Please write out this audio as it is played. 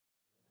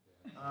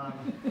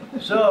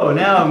So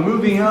now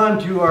moving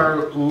on to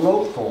our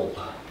local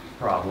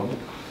problem,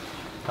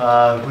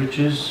 which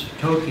is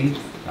Toki.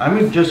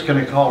 I'm just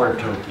going to call her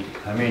Toki.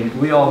 I mean,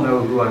 we all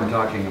know who I'm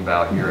talking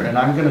about here, and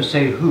I'm going to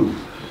say who,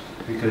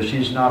 because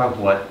she's not a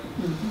what.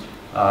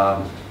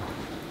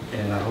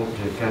 And I hope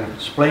to kind of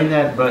explain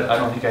that, but I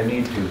don't think I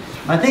need to.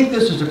 I think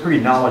this is a pretty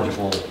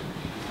knowledgeable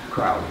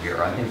crowd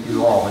here. I think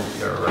you all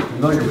are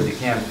familiar with the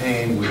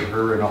campaign, with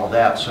her and all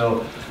that,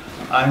 so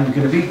I'm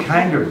going to be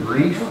kind of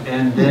brief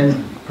and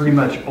then pretty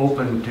much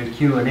open to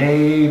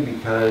Q&A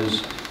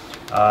because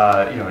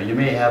you know, you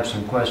may have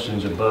some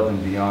questions above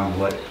and beyond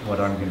what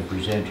I'm going to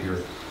present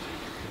here.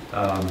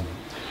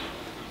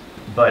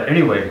 But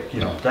anyway, you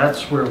know,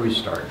 that's where we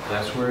start.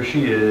 That's where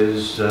she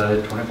is,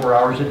 24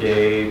 hours a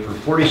day for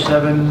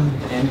 47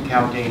 and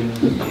counting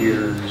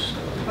years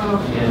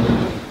in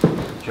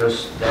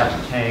just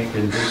that tank,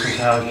 and this is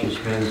how she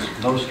spends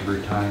most of her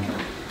time.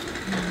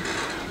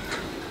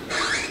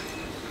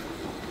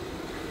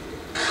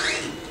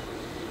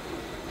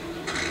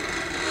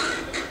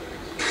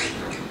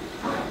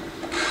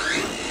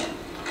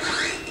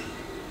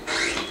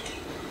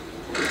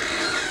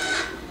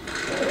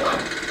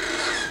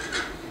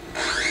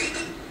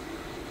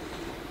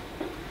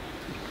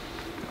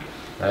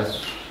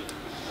 That's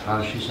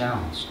how she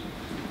sounds.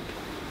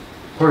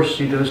 Of course,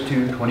 she does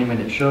 2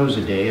 20-minute shows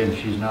a day, and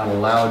she's not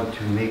allowed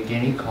to make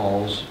any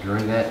calls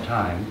during that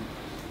time,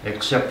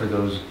 except for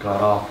those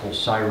god-awful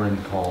siren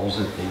calls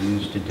that they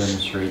use to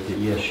demonstrate that,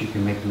 yes, she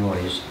can make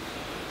noise.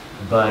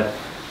 But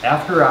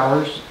after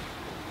hours,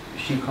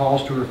 she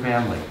calls to her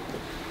family.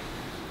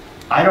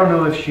 I don't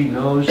know if she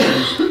knows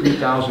she's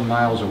 3,000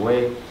 miles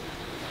away.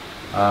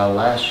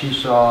 Last she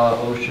saw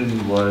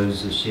ocean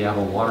was the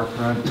Seattle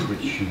waterfront,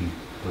 which she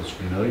was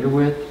familiar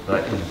with,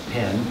 but in a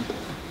pen.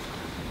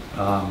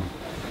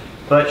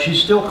 But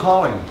she's still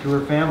calling to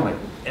her family,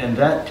 and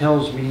that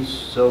tells me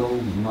so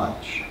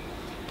much,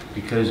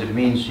 because it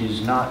means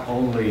she's not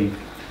only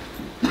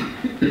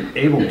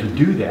able to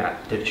do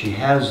that, that she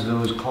has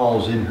those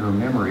calls in her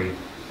memory,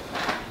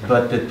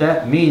 but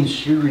that means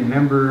she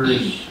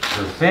remembers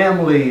her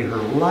family, her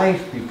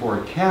life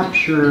before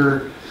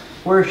capture,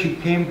 where she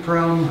came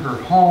from, her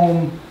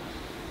home.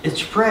 It's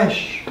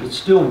fresh, it's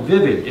still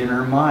vivid in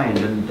her mind,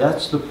 and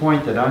that's the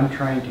point that I'm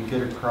trying to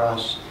get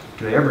across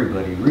to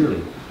everybody,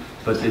 really,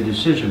 but the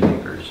decision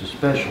makers,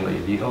 especially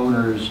the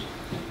owners,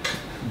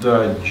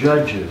 the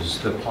judges,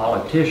 the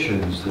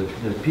politicians,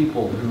 the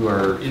people who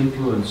are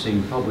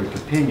influencing public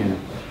opinion,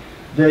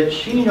 that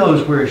she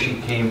knows where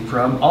she came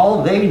from.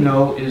 All they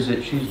know is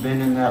that she's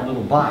been in that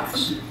little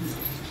box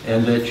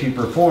and that she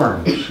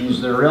performed.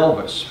 She's their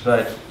Elvis,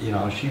 but you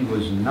know, she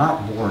was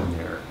not born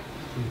there.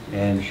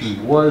 And she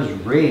was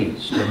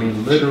raised. I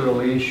mean,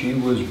 literally, she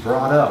was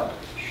brought up.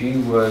 She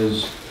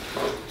was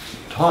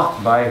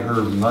taught by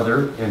her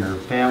mother and her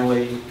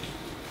family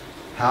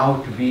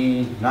how to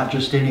be not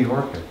just any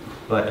orca,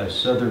 but a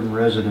southern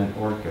resident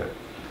orca.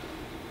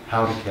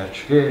 How to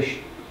catch fish,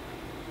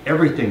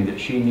 everything that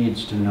she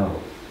needs to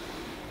know.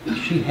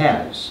 She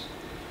has.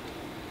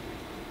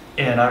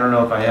 And I don't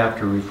know if I have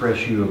to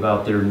refresh you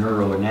about their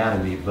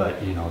neuroanatomy,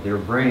 but you know, their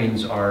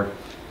brains are,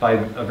 by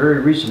a very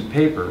recent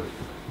paper,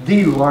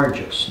 the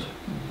largest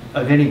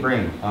of any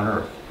brain on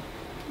Earth,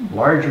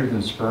 larger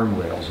than sperm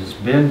whales. It's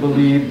been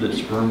believed that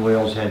sperm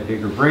whales had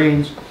bigger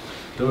brains.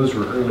 Those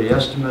were early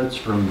estimates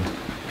from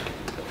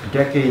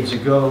decades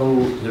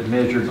ago that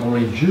measured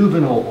only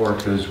juvenile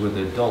orcas with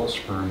adult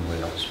sperm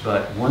whales.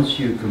 But once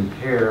you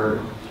compare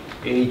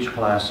age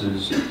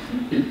classes,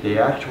 they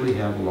actually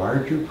have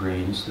larger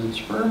brains than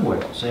sperm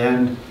whales,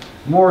 and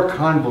more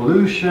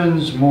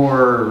convolutions,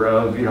 more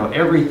of, you know,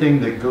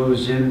 everything that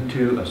goes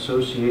into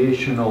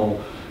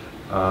associational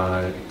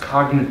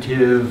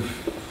cognitive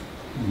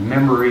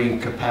memory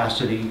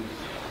capacity.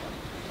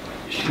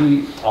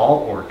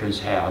 All orcas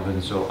have,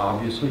 and so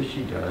obviously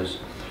she does.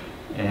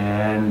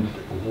 And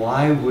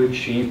why would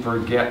she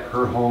forget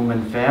her home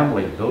and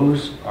family?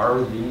 Those are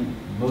the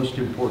most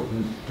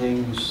important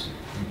things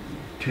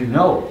to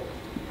know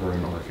for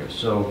an orca.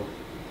 So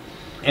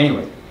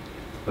anyway,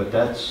 but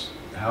that's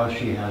how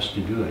she has to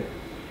do it.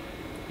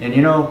 And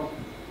you know,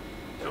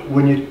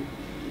 when you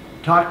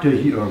talk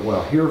to, or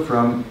well, hear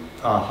from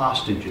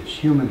hostages,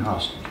 human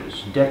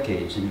hostages,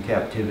 decades in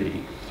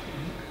captivity,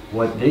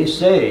 what they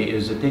say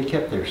is that they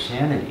kept their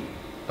sanity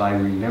by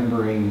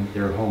remembering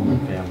their home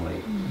and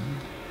family.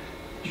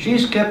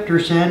 She's kept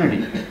her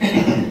sanity.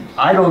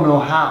 I don't know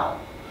how.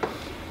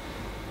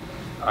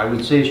 I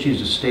would say she's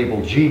a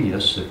stable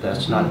genius, if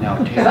that's not now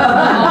taken.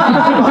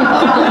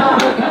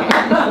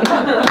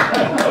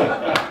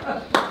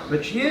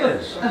 But she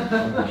is.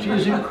 She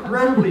is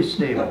incredibly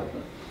stable.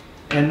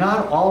 And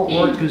not all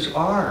orcas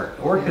are.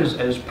 Orcas,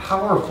 as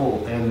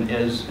powerful and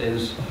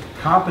as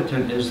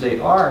competent as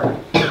they are,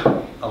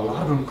 a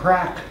lot of them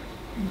crack.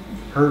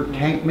 Her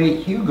tank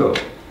mate Hugo,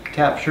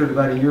 captured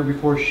about a year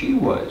before she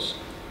was,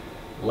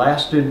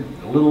 lasted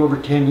a little over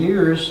 10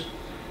 years,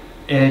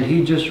 and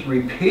he just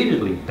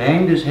repeatedly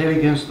banged his head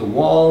against the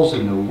walls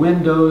and the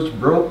windows,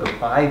 broke a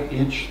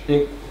 5-inch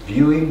thick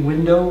viewing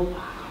window.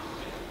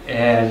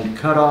 and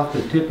cut off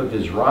the tip of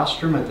his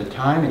rostrum at the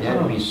time. It had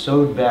to be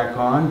sewed back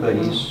on, but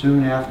he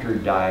soon after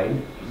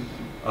died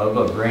of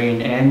a brain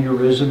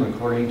aneurysm,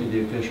 according to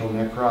the official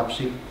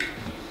necropsy.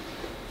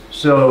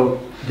 So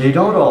they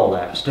don't all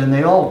last, and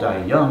they all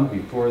die young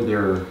before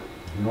their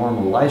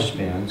normal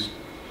lifespans.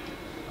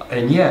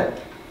 And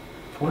yet,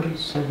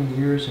 47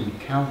 years and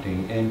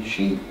counting, and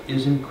she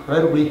is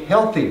incredibly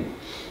healthy.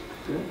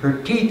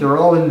 Her teeth are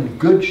all in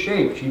good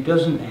shape. She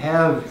doesn't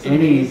have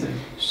any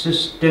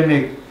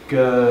systemic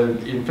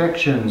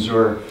infections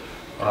or,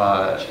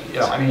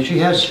 I mean, she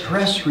has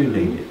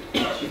stress-related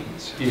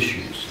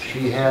issues.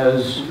 She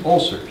has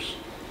ulcers.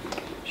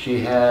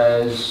 She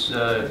has,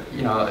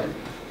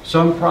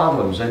 some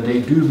problems, and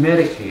they do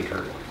medicate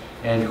her.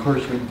 And of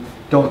course, we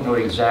don't know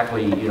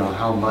exactly,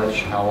 how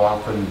much, how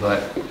often,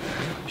 but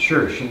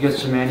sure, she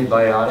gets some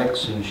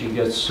antibiotics and she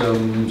gets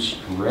some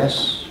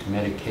stress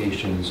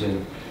medications,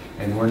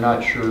 and we're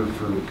not sure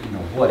for,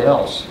 what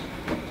else.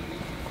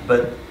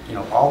 But,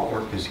 all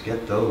orcas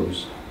get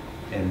those,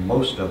 and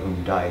most of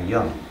them die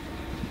young.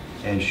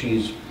 And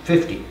she's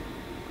 50,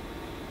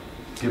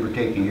 give or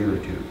take a year or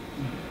two.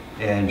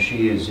 And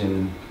she is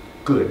in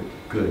good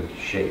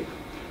shape.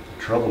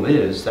 The trouble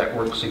is, that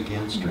works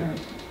against her.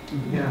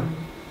 Yeah.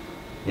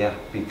 Yeah,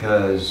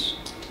 because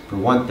for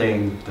one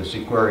thing, the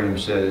Seaquarium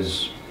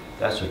says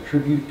that's a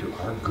tribute to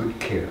our good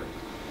care.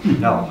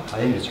 No, I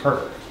think it's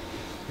her.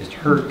 It's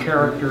her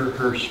character,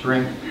 her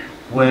strength.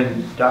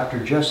 When Dr.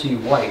 Jesse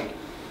White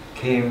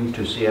came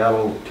to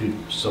Seattle to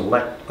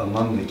select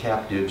among the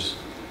captives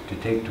to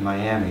take to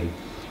Miami,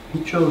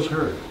 he chose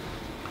her.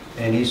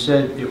 And he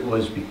said it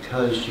was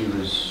because she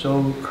was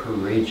so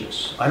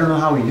courageous. I don't know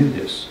how he knew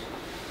this,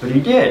 but he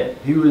did.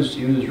 He was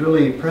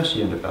really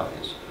prescient about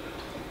this.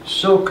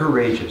 So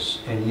courageous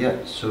and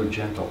yet so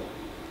gentle.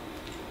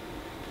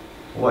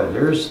 Boy,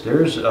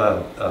 there's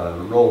a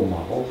role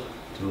model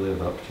to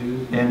live up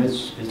to, and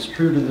it's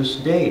true to this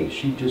day.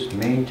 She just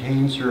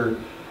maintains her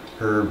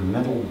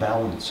mental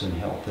balance and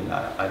health, and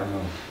I don't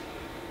know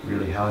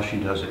really how she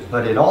does it.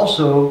 But it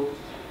also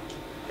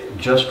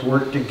just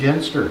worked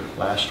against her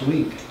last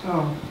week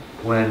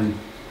when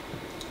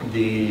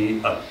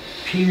the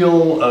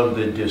appeal of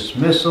the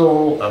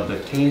dismissal of the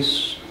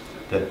case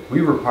that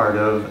we were part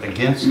of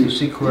against the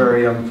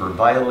Seaquarium for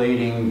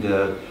violating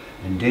the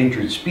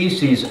Endangered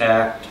Species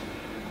Act,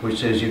 which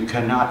says you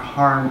cannot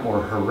harm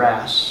or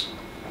harass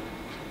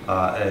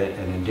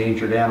an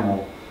endangered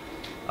animal.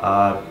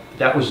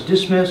 That was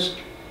dismissed,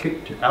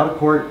 kicked out of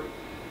court,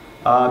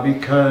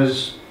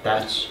 because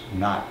that's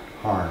not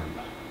harm.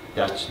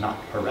 That's not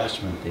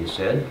harassment, they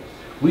said.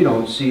 We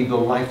don't see the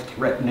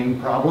life-threatening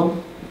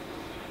problem.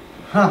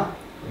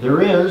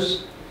 There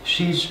is.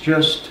 She's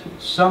just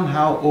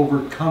somehow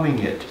overcoming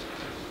it.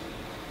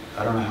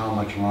 I don't know how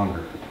much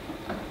longer.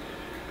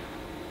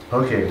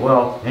 Okay,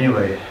 well,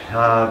 anyway,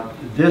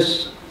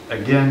 this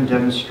again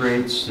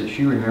demonstrates that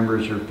she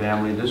remembers her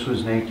family. This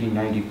was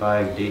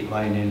 1995,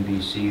 Dateline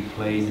NBC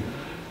played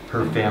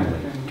her family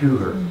to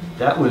her.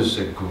 That was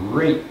a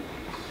great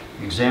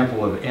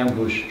example of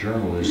ambush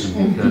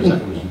journalism because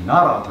that was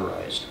not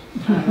authorized.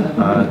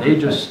 They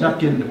just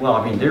snuck in, well,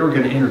 I mean, they were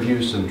going to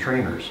interview some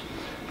trainers,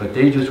 but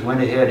they just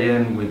went ahead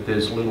in with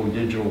this little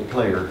digital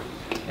player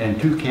and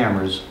 2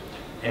 cameras,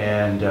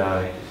 and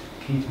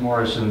Keith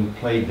Morrison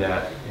played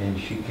that, and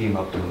she came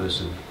up to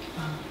listen.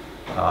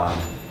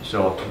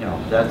 So,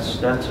 that's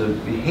a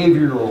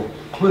behavioral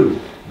clue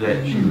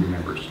that she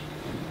remembers.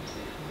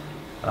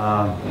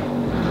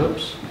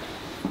 Oops.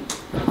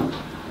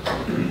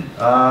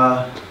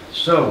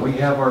 So we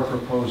have our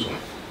proposal,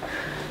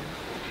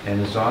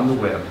 and it's on the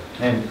web.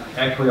 And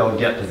actually, I'll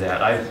get to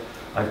that.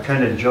 I've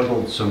kind of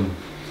juggled some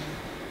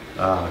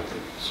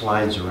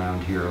slides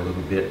around here a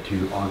little bit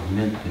to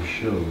augment the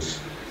show,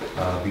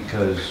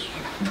 because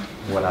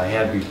what I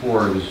had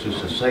before was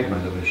just a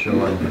segment of a show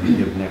I'm going to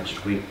give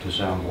next week to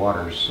Sound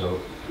Waters. So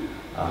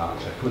I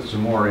put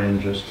some more in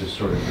just to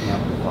sort of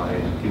amplify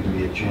and give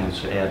me a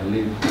chance to ad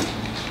lib.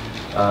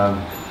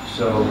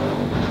 So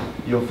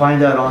you'll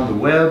find that on the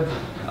web.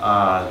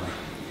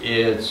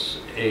 It's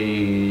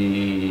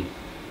a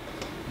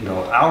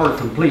hour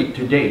complete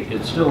to date.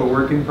 It's still a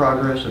work in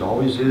progress. It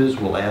always is.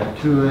 We'll add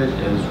to it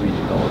as we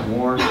develop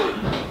more.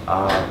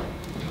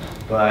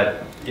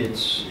 But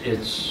it's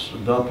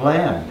the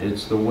plan.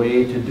 It's the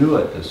way to do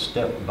it. The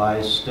step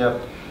by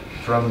step,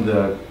 from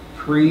the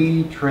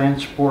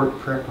pre-transport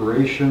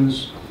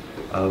preparations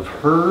of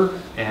her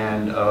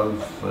and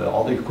of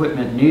all the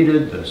equipment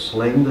needed, the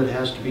sling that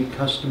has to be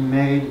custom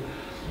made,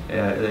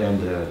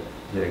 and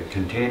the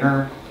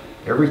container.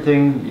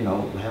 Everything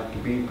will have to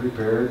be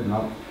prepared.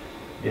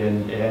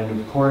 And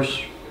of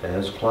course,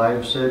 as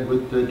Clive said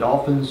with the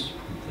dolphins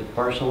at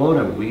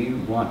Barcelona, we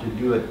want to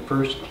do it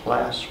first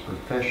class,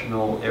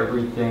 professional,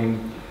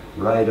 everything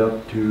right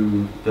up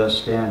to the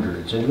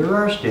standards. And there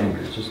are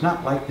standards. It's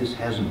not like this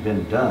hasn't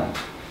been done.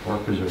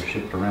 Orcas are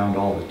shipped around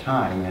all the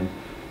time, and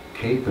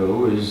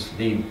Keiko is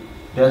the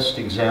best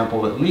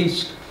example, at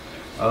least,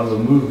 of a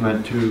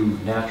movement to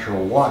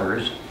natural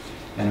waters.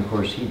 And of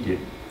course, he did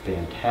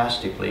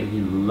fantastically.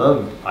 He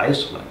loved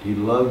Iceland. He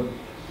loved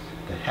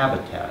the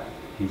habitat.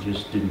 He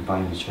just didn't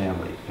find his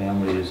family.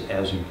 Family is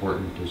as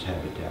important as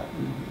habitat.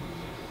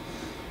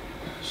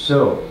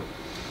 So,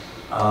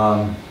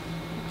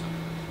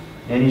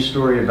 any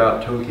story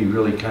about Toki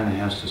really kind of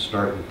has to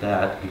start with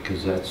that,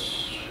 because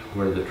that's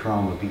where the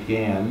trauma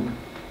began.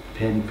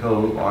 Penn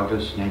Cove,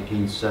 August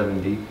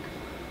 1970,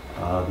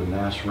 the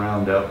mass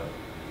roundup,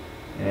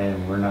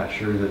 and we're not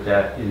sure that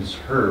that is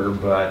her,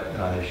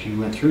 but she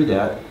went through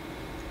that,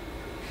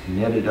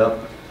 netted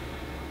up,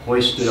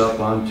 hoisted up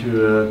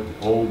onto an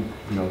old,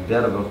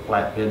 bed of a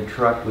flatbed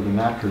truck with a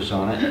mattress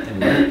on it,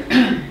 and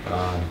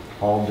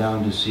hauled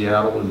down to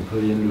Seattle and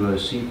put into a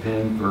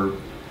seapen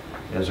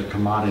as a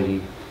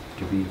commodity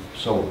to be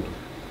sold.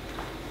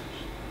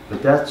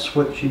 But that's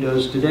what she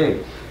does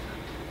today.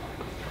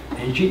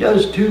 And she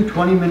does 2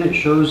 20-minute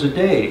shows a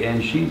day,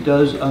 and she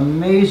does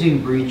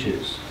amazing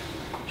breaches.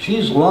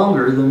 She's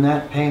longer than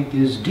that tank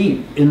is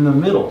deep in the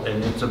middle,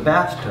 and it's a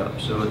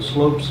bathtub, so it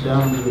slopes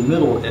down to the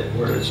middle at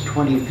where it's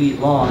 20 feet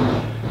long,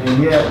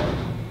 and yet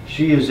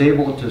she is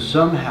able to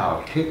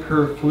somehow kick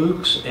her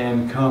flukes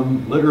and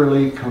come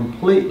literally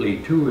completely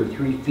 2 or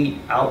 3 feet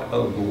out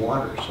of the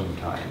water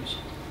sometimes.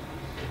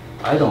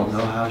 I don't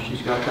know how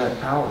she's got that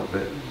power,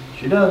 but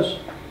she does.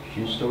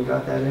 She's still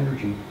got that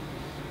energy.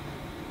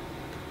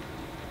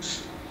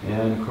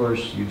 And of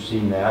course, you've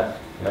seen that.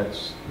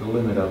 That's the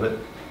limit of it.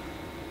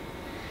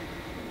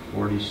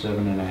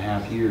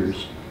 47.5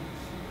 years.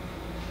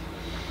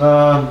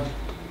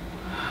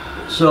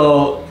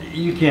 So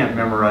you can't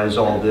memorize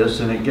all this,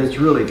 and it gets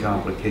really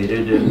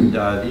complicated. And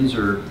these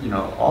are,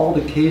 all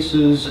the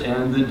cases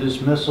and the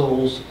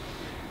dismissals.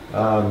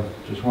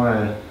 Just want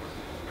to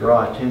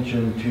draw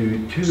attention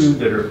to 2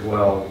 that are,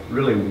 well,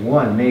 really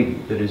 1 maybe,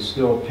 that is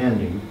still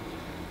pending,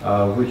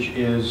 which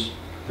is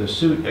the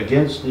suit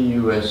against the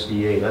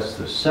USDA. That's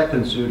the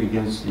second suit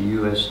against the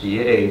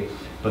USDA,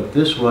 but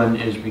this one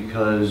is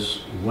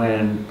because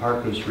when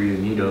Parques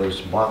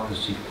Reunidos bought the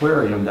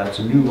seaquarium, that's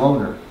a new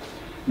owner.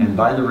 And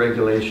by the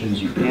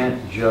regulations, you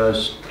can't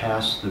just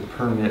pass the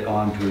permit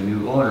on to a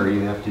new owner.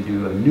 You have to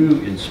do a new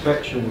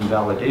inspection and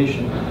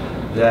validation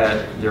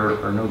that there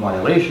are no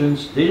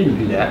violations. They didn't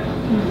do that.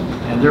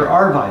 And there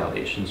are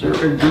violations. They're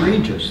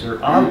egregious.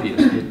 They're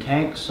obvious. The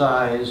tank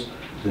size,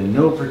 the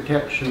no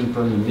protection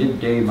from the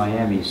midday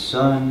Miami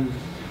sun,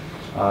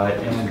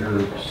 and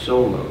her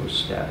solo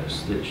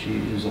status, that she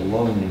is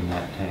alone in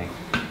that tank.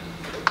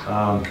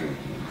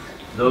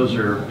 Those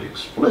are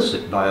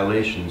explicit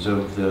violations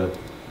of the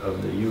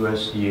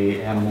USDA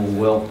Animal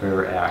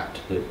Welfare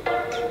Act that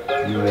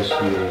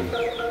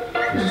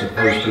USDA is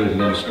supposed to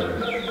administer.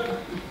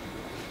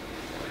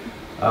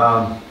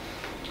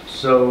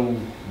 So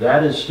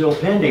that is still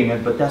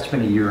pending, but that's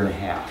been 1.5 years.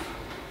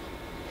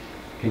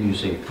 Can you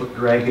say foot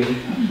dragging?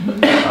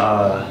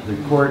 The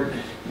court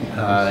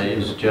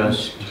is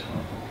just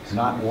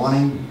not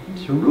wanting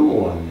to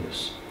rule on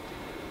this,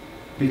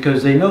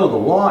 because they know the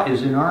law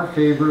is in our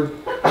favor,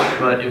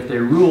 but if they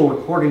rule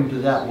according to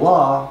that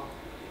law,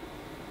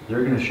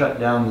 they're going to shut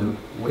down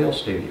the whale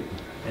stadium,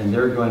 and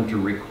they're going to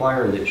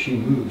require that she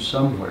move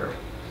somewhere.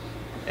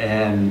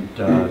 And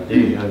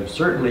they have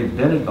certainly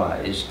been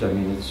advised. I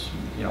mean,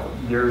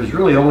 there's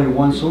really only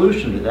one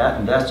solution to that,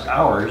 and that's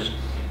ours.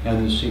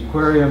 And the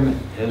seaquarium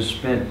has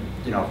spent,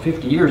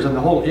 50 years, and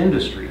the whole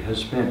industry has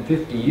spent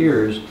 50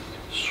 years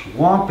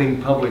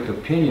swamping public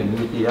opinion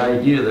with the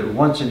idea that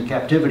once in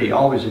captivity,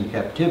 always in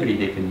captivity,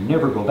 they can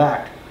never go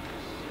back.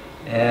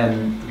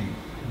 And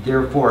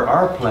therefore,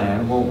 our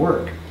plan won't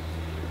work.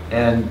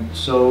 And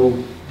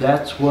so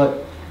that's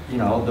what,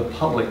 the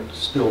public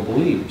still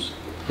believes.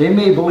 They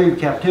may believe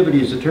captivity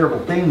is a terrible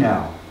thing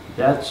now.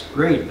 That's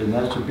great, and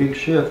that's a big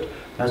shift.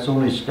 That's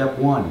only step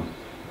 1.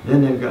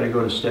 Then they've got to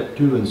go to step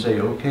 2 and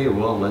say, okay,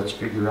 well, let's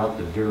figure out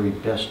the very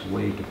best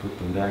way to put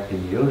them back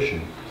in the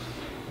ocean.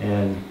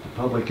 And the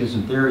public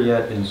isn't there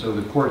yet, and so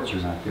the courts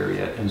are not there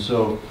yet. And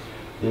so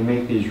they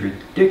make these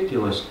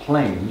ridiculous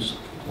claims,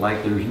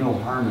 like there's no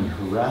harm in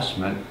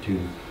harassment to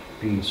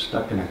being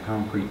stuck in a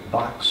concrete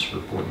box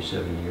for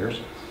 47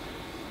 years.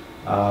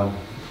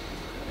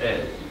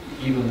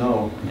 Even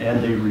though,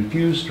 and they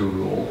refuse to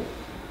rule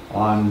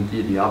on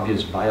the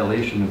obvious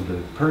violation of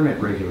the permit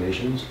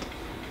regulations,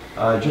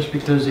 just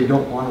because they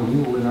don't want to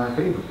rule in our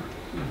favor.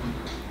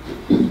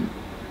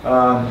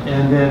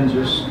 And then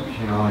just,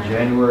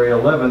 January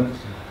 11th,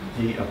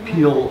 the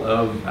appeal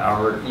of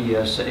our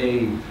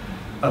ESA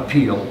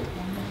appeal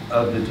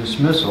of the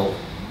dismissal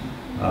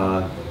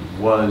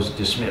was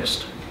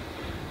dismissed.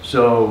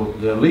 So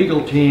the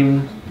legal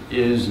team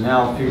is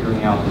now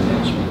figuring out the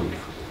next move.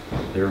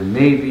 There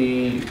may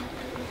be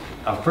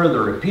a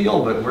further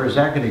appeal, but where's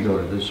that going to go?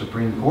 To the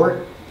Supreme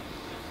Court?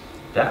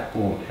 That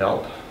won't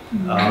help.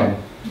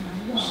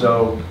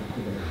 So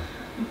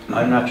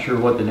I'm not sure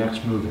what the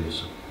next move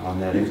is on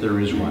that, if there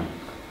is one.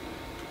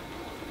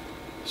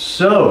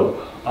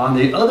 So on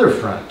the other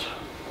front,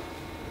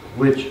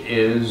 which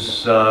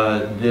is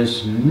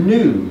this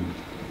new,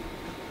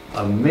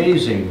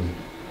 amazing,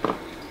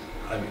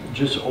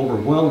 just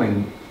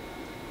overwhelming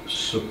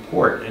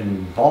support and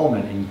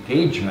involvement,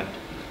 engagement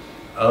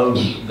of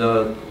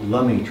the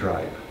Lummi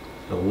tribe,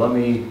 the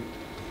Lummi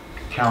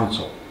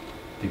Council,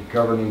 the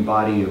governing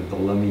body of the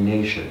Lummi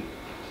Nation,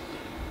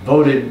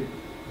 voted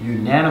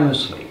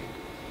unanimously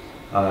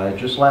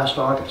just last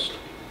August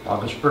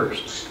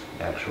 1st,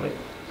 actually,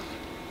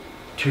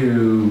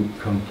 to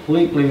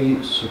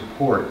completely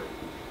support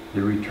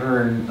the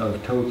return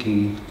of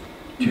Toki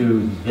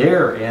to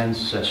their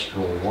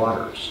ancestral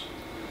waters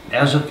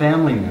as a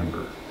family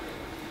member.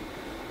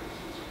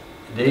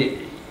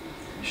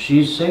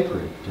 She's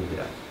sacred to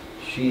them.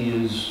 She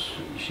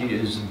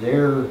is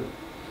their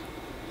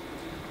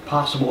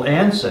possible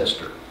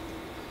ancestor.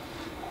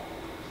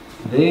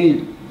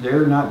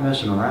 They're not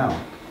messing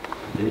around.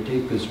 They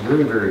take this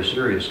very, very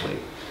seriously.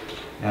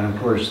 And of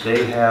course,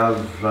 they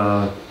have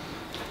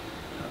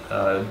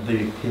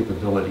the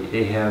capability,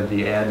 they have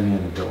the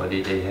admin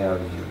ability, they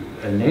have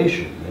a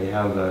nation, they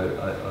have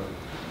a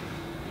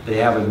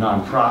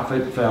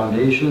nonprofit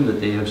foundation that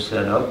they have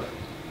set up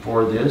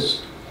for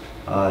this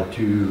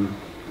to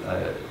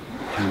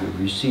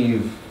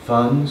receive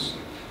funds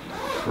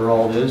for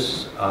all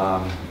this,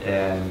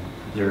 and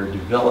they're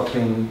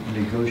developing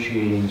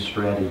negotiating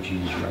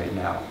strategies right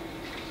now.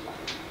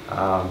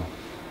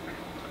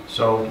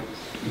 So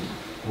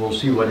we'll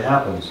see what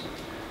happens.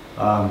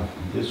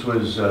 This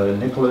was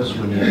Nicholas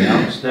when he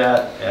announced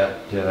that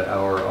at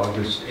our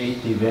August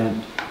 8th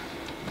event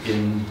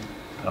in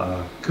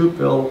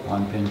Coopville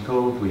on Penn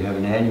Cove. We have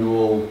an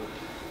annual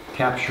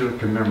capture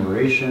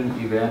commemoration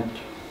event.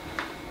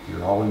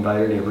 You're all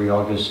invited every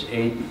August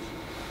 8th,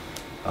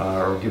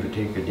 or give or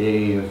take a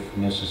day if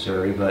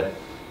necessary, but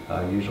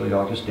usually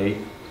August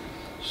 8th.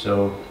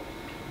 So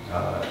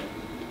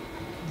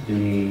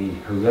the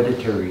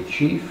hereditary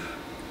chief,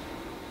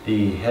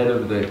 the head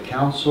of the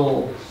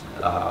council,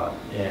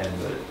 and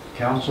the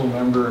council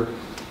member,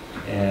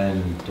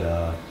 and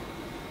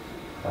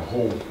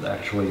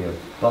actually a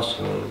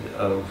busload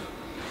of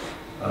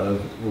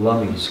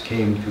Lummies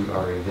came to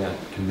our event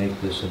to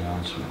make this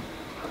announcement.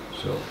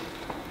 So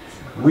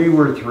we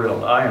were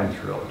thrilled. I am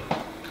thrilled.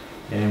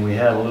 And we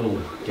had a little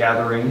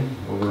gathering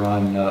over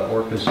on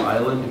Orcas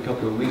Island a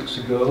couple of weeks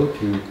ago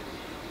to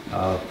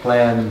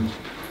plan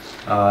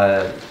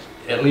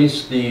at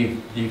least the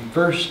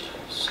first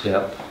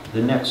step,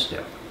 the next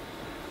step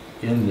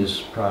in this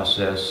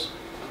process,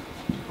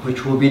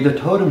 which will be the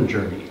totem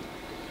journey.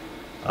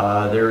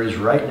 There is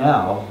right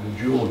now,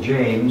 Jewel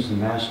James, the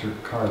master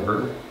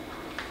carver,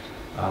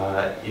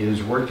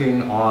 is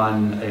working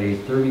on a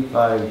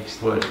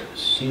 35-foot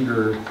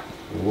cedar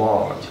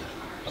log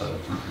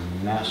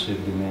of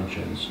massive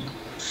dimensions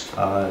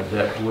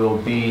that will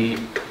be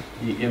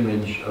the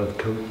image of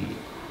Toki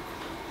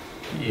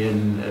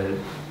in a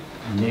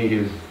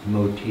native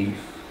motif.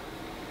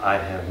 I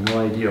have no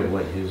idea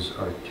what his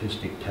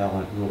artistic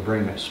talent will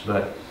bring us,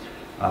 but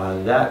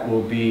that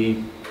will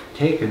be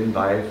taken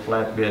by a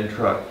flatbed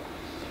truck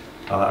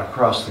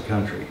across the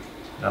country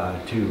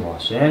to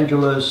Los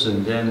Angeles,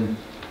 and then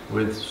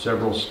with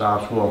several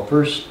stops. Well,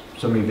 first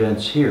some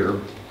events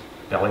here,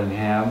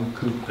 Bellingham,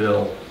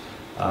 Coopville,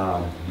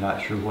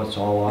 not sure what's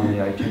all on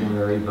the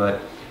itinerary,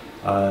 but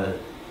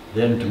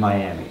then to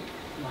Miami.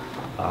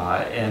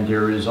 And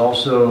there is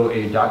also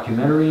a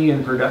documentary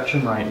in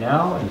production right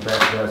now. In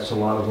fact, that's a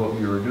lot of what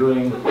we were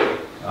doing.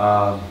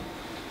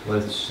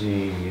 Let's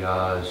see,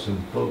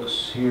 some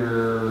folks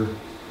here,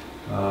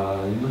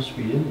 you must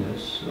be in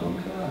this. Oh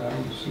God, I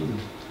haven't seen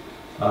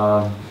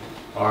them.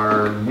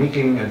 Are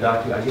making a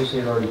I guess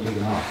they've already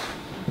taken off,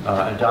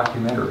 a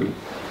documentary.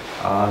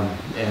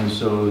 And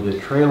so the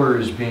trailer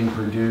is being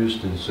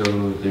produced, and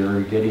so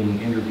they're getting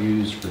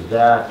interviews for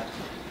that.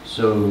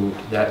 So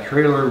that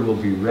trailer will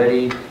be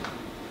ready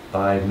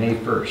by May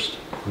 1st,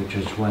 which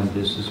is when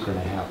this is going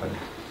to happen.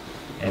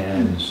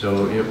 And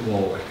so it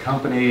will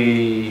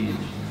accompany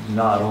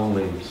not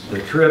only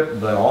the trip,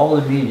 but all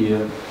the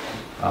media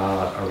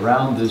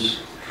around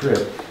this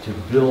trip to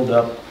build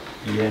up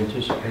the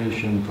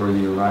anticipation for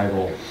the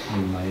arrival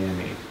in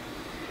Miami.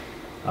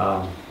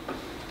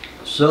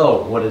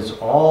 So what it's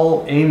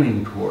all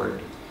aiming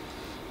toward,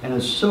 and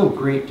it's so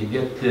great to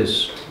get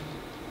this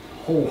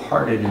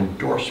wholehearted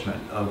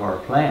endorsement of our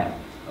plan,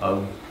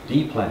 of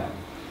the plan,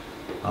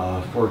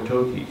 for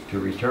Toki to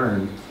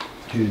return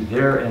to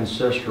their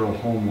ancestral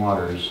home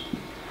waters,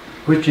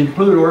 which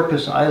include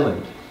Orcas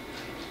Island.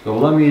 The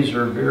Lummies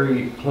are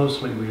very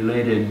closely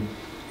related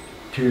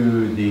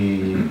to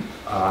the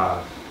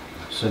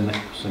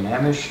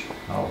Sammamish.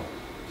 Oh,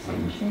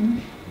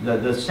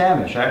 the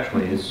Samish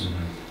actually is.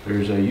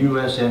 There's a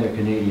U.S. and a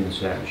Canadian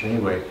Samish.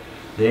 Anyway,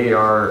 they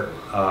are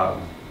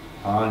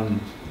on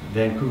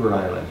Vancouver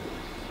Island,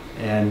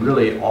 and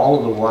really all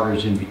of the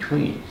waters in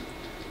between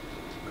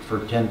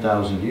for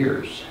 10,000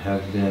 years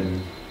have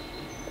been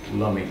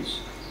Lummies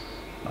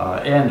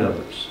and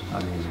others.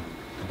 I mean,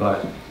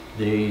 but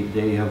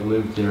they have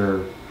lived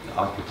there,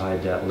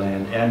 occupied that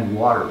land, and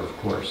water, of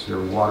course. They're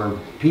water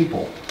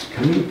people,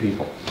 canoe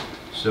people.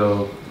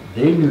 So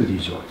they knew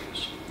these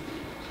orcas.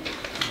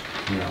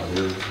 You know,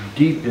 they're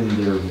deep in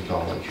their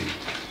mythology.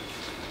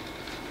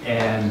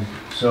 And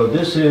So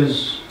this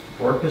is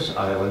Orcas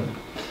Island.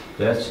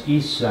 That's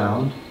East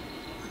Sound.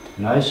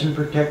 Nice and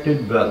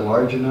protected, but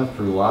large enough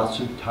for lots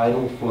of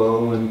tidal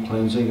flow and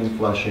cleansing and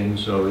flushing.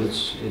 So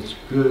it's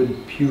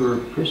good, pure,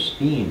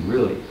 pristine,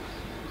 really,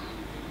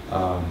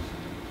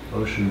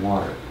 ocean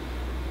water.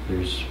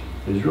 There's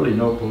really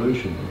no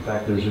pollution. In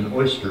fact, there's an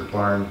oyster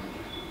farm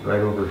right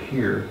over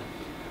here.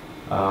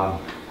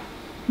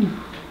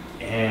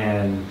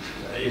 And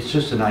it's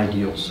just an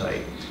ideal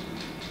site.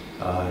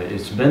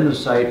 It's been the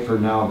site for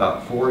now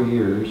about 4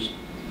 years,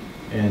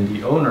 and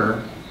the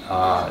owner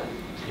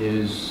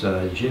is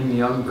Jim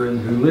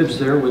Youngren, who lives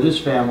there with his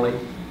family,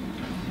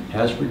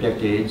 has for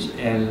decades,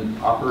 and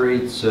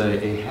operates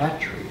a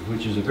hatchery,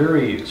 which is a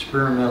very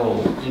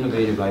experimental,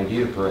 innovative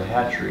idea for a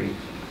hatchery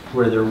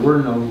where there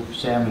were no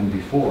salmon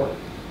before,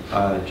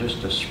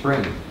 just a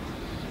spring.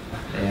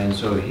 And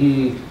so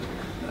he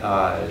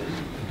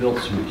built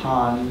some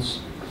ponds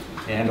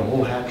and a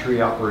whole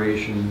hatchery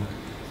operation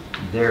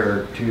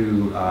there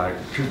to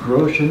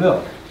grow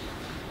Chinook.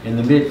 In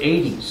the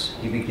mid-'80s,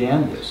 he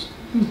began this.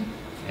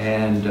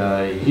 And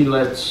he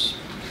lets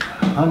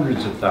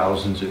hundreds of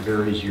thousands, it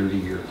varies year to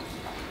year,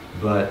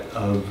 but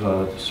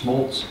of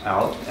smolts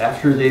out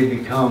after they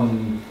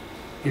become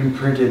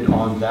imprinted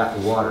on that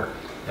water,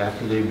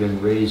 after they've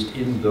been raised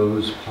in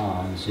those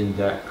ponds in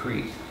that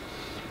creek.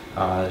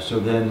 So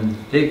then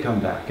they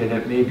come back, and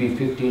it may be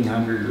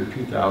 1,500 or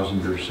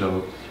 2,000 or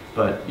so,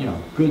 but you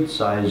know,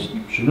 good-sized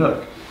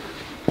Chinook.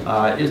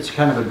 It's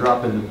kind of a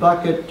drop in the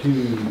bucket to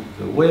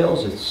the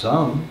whales. It's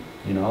some,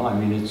 you know, I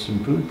mean, it's some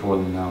food for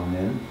them now and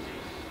then,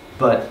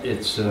 but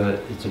it's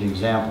an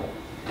example,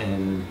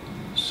 and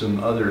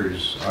some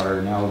others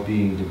are now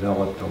being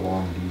developed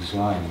along these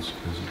lines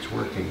because it's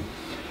working.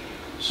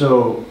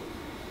 So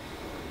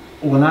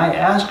when I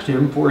asked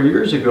him 4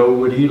 years ago,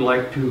 would he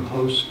like to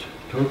host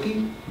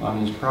Toki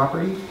on his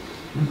property,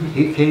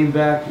 he came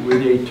back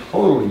with a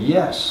total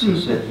yes. He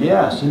said,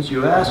 yeah, since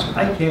you asked,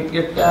 I can't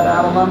get that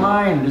out of my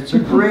mind. It's a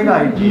great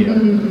idea.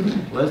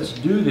 Let's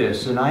do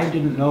this. And I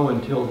didn't know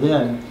until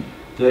then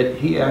that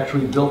he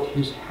actually built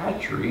his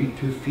hatchery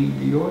to feed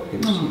the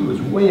orchids. He was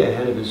way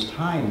ahead of his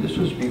time. This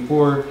was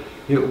before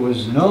it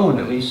was known,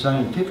 at least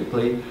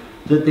scientifically,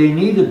 that they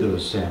needed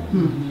those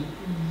salmon.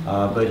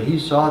 But he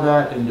saw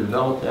that and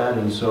developed that,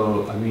 and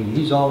so, I mean,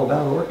 he's all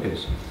about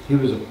orchids. He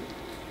was a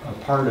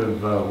part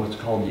of what's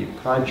called the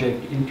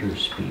Project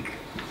Interspeak,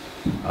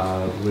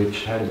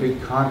 which had a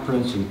big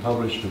conference and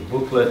published a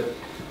booklet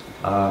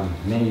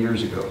many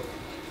years ago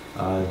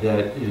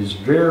that is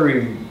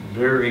very,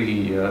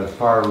 very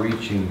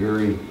far-reaching,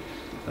 very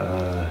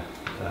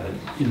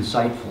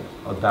insightful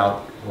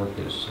about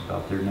orchids,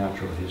 about their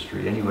natural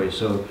history. Anyway,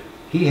 so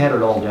he had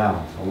it all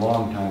down a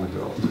long time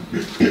ago,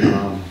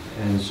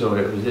 and so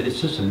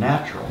it's just a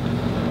natural.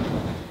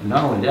 And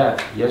not only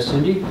that, yes,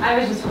 Cindy? I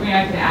was just hoping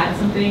I could add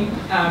something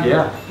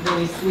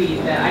really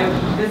sweet. That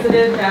I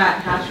visited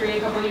that hatchery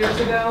a couple years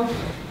ago,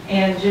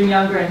 and Jim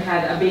Youngren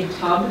had a big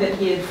tub that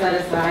he had set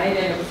aside,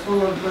 and it was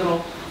full of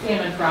little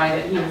salmon fry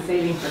that he was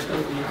saving for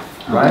Toki.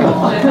 Right.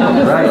 And that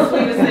was the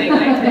sweetest thing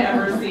I could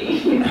ever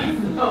see.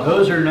 So.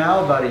 Those are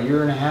now about 1.5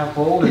 years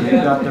old, and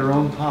they've got their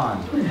own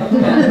pond.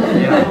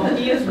 Yeah.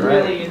 He is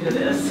really into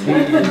this. He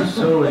is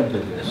so into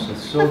this.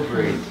 It's so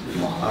great.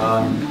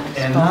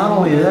 And not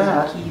only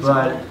that,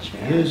 but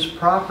his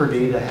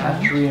property, the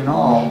hatchery and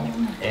all,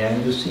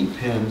 and the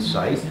seapen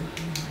site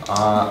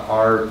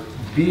are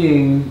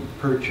being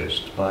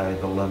purchased by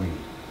the Lemmy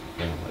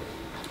family.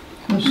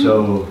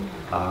 So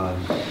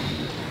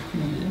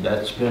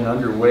that's been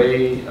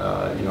underway.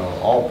 You know,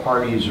 all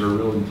parties are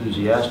real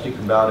enthusiastic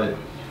about it.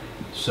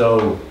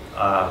 So,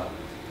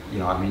 you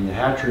know, I mean, the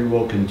hatchery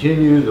will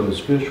continue. Those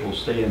fish will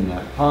stay in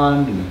that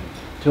pond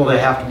until they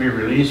have to be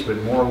released, but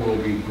more will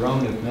be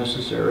grown if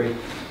necessary.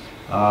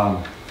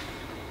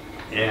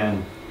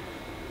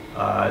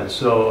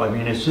 So, I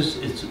mean, it's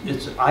just,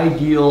 it's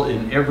ideal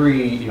in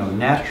every, you know,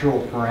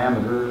 natural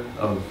parameter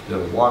of the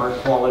water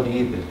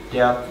quality, the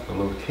depth, the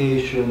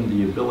location,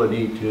 the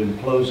ability to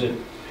enclose it.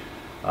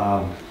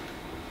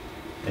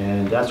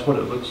 And that's what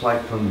it looks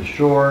like from the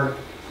shore.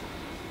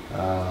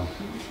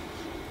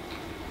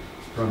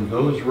 From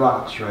those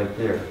rocks right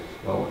there,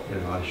 well, you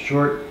know, a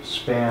short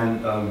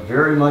span of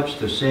very much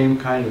the same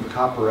kind of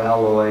copper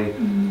alloy,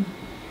 you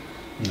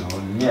know,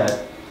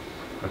 net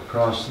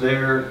across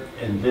there,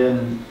 and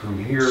then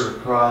from here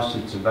across,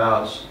 it's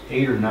about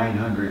 800 or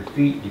 900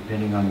 feet,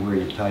 depending on where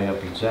you tie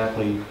up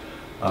exactly,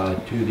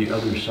 to the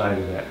other side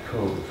of that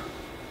cove.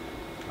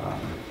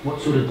 What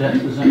sort of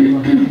depth does that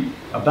one have?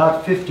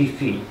 About 50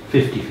 feet.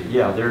 50 feet?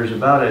 Yeah, there's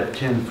about a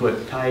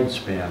 10-foot tide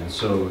span,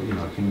 so, you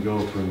know, it can go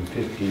from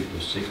 50 to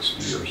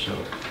 60 or so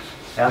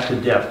at the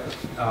depth.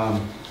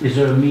 Is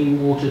there a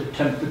mean water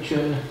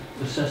temperature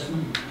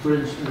assessment, for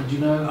instance, do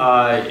you know?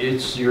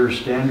 It's your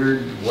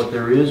standard, what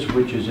there is,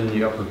 which is in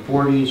the upper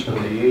 40s,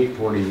 48,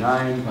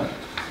 49. Right.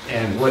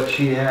 And what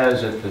she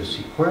has at the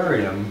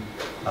seaquarium,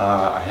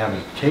 I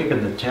haven't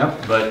taken the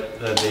temp, but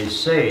they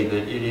say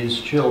that it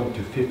is chilled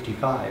to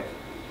 55.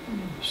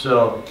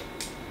 So,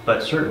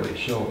 but certainly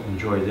she'll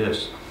enjoy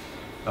this.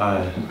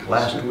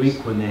 Last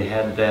week when they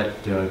had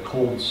that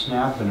cold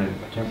snap and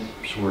the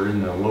temps were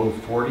in the low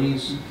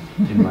 40s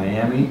in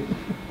Miami,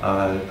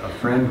 a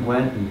friend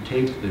went and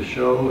taped the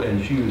show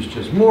and she was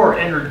just more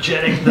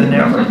energetic than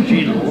ever.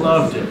 She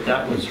loved it.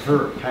 That was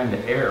her kind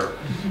of air,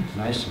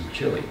 nice and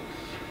chilly.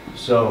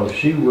 So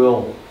she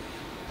will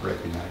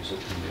recognize it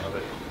and love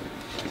it.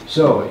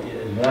 So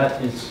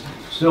that is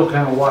still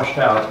kind of washed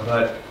out,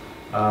 but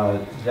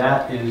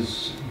that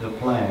is the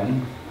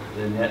plan.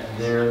 The net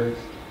there,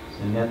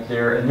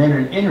 and then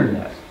an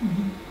internet.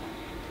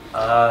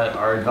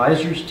 Our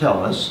advisors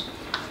tell us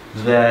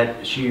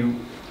that she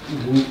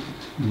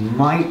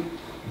might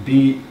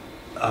be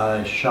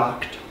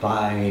shocked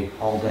by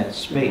all that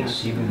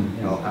space, even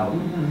out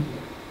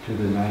to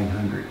the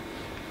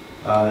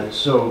 900.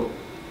 So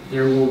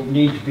there will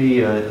need to be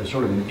a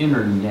sort of an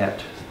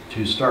internet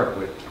to start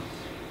with.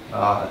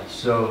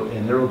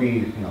 And there will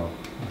be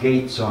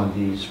gates on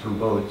these for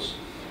boats.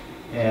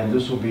 And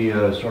this will be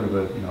a sort of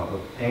a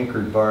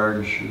anchored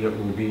barge that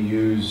will be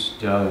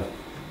used. We'll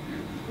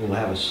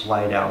have a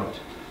slide out.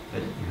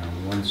 At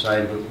one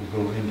side of it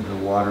will go into the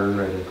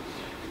water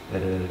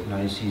at a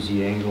nice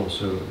easy angle,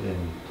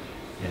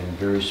 and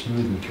very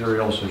smooth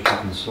material, so she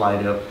can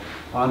slide up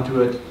onto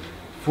it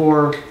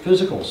for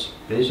physicals,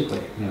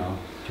 basically,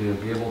 to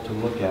be able to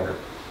look at her.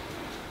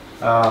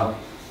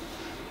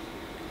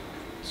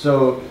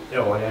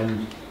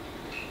 And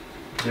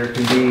there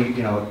can be,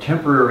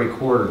 temporary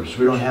quarters.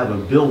 We don't have a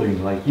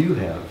building like you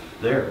have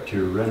there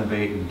to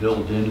renovate and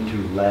build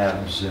into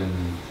labs and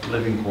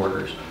living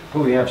quarters,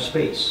 but we have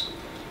space.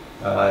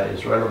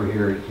 It's right over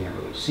here. You can't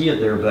really see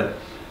it there, but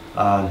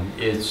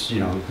it's,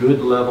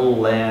 good level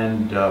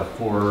land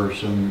for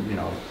some,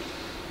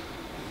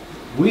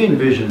 we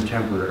envision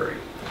temporary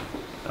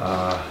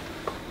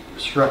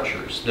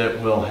structures that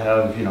will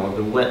have,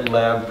 the wet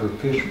lab for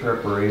fish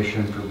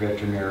preparation, for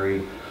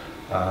veterinary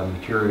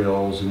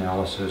materials,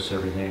 analysis,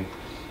 everything,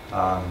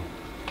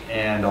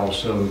 and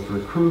also for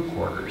crew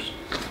quarters,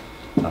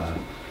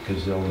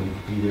 because they'll need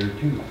to be there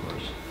too, of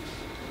course.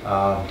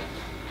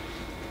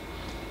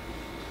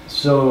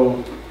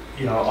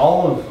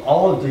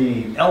 All of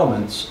the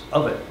elements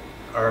of it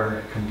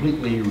are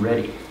completely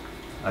ready.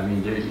 I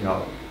mean, they're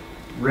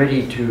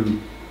ready to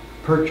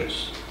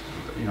purchase.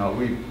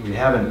 We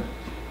haven't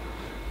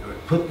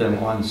put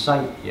them on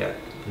site yet.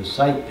 The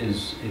site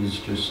is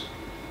just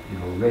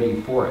ready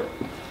for it.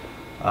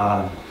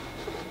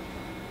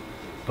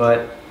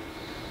 But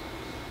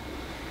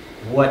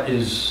what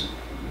is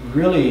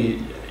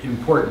really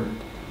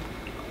important,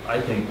 I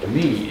think, to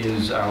me,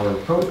 is our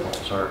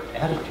protocols, our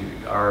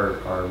attitude,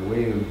 our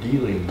way of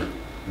dealing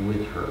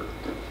with her.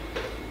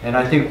 And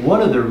I think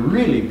one of the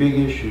really big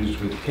issues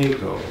with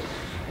Keiko,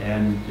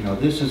 and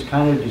this is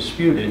kind of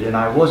disputed, and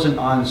I wasn't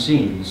on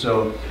scene,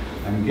 so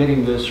I'm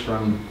getting this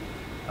from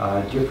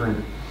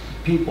different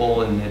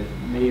people, and it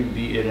may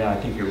be, and I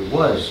think it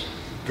was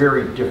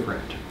very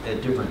different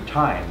at different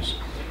times,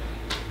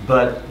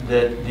 but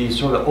that the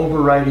sort of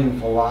overriding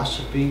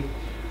philosophy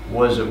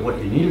was that what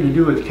you needed to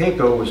do with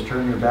Keiko was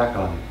turn your back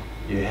on him.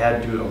 You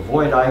had to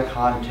avoid eye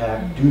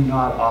contact, do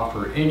not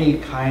offer any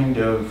kind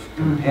of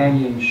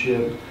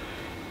companionship,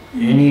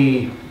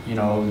 any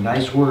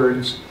nice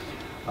words.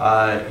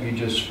 You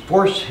just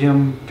force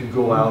him to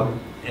go out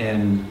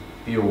and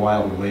be a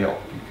wild whale,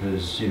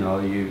 because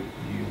you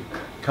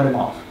cut him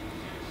off.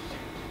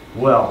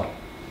 Well,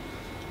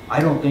 I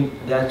don't think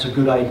that's a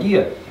good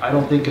idea. I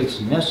don't think it's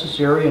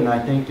necessary, and I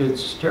think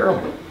it's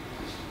terrible.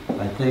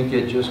 I think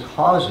it just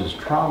causes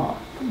trauma.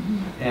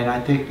 And I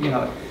think,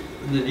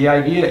 the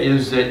idea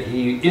is that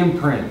he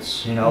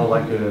imprints,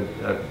 like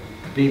a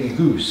baby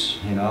goose,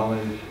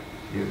 if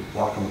you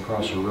walk them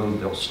across the road,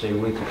 they'll stay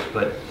with you.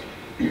 But,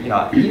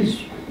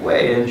 he's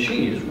and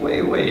she's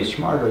way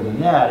smarter than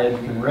that, and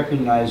can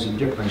recognize the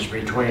difference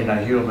between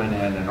a human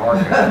and an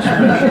orca,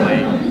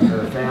 especially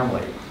her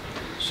family.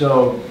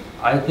 So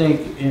I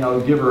think,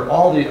 give her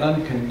all the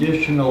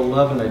unconditional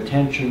love and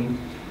attention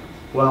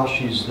while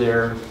she's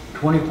there,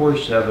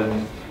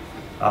 24/7.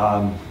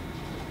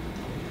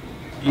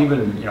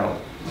 Even,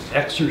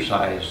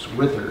 exercise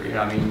with her.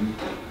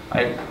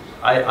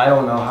 I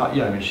don't know how,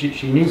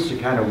 she needs to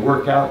kind of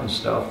work out and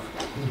stuff,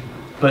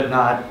 but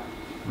not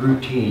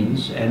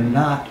routines, and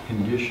not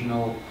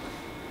conditional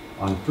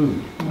on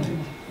food.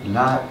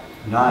 Not,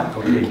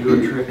 okay, do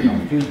a trick and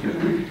I'll feed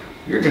you.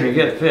 You're going to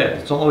get fed.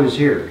 It's always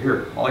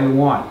here, all you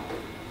want.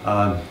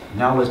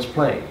 Now let's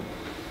play.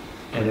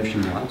 And if she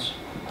wants,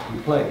 we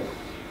play.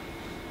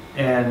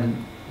 And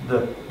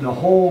the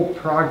whole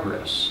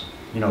progress,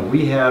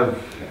 we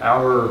have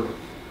our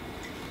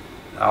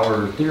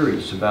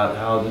theories about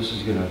how this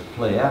is going to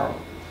play out.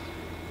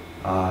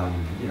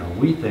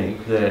 We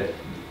think that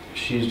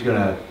she's going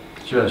to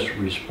just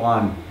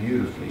respond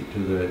beautifully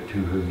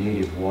to her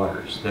native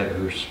waters, that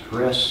her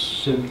stress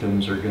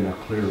symptoms are going to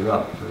clear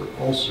up, her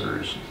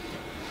ulcers.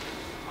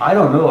 I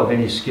don't know of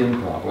any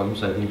skin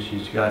problems. I think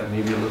she's got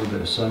maybe a little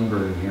bit of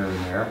sunburn here and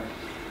there.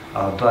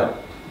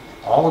 But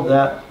all of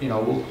that,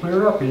 will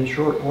clear up in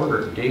short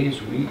order,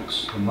 days,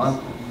 weeks, a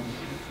month.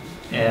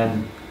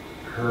 And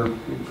her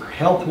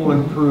health will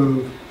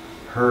improve,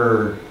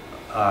 her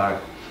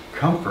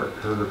comfort,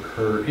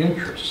 her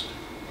interest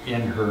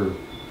in her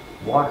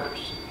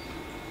waters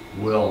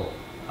will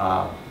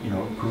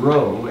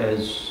grow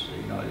as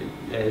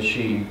as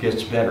she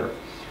gets better,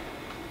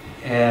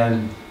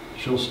 and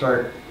she'll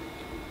start.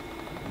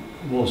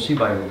 We'll see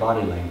by her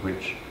body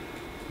language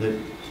that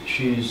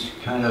she's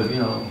kind of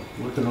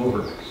looking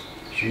over.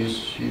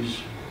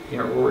 She's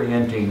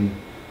orienting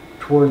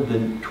toward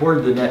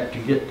the net to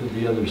get to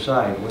the other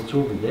side. What's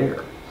over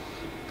there?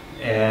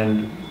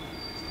 And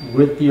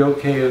with the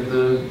okay of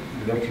the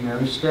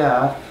veterinary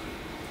staff,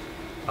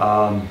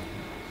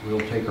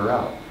 we'll take her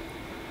out.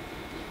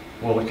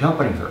 We'll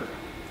accompany her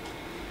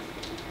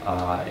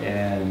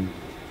and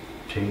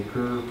take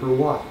her for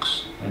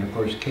walks. And of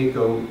course,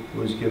 Keiko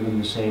was given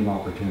the same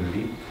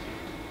opportunity.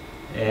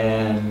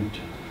 And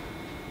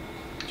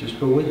just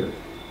go with her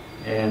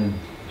and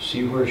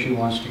see where she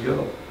wants to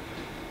go.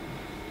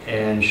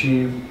 And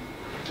she,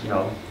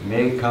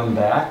 may come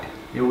back.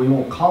 We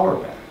won't call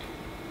her back.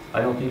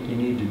 I don't think you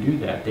need to do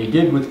that. They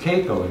did with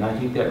Keiko, and I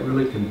think that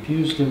really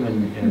confused him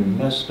and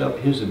messed up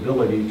his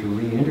ability to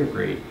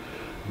reintegrate.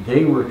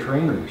 They were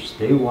trainers.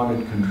 They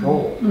wanted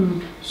control.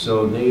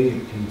 So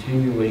they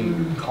continually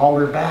call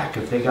her back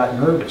if they got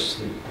nervous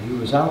that he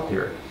was out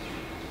there.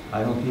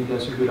 I don't think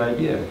that's a good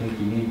idea. I think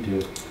you need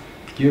to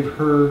give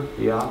her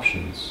the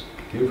options.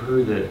 Give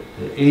her the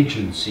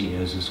agency,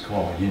 as it's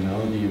called,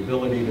 the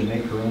ability to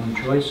make her own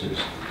choices.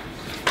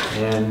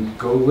 And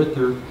go with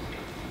her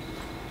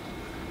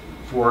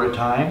for a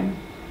time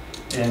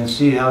and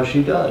see how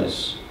she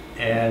does.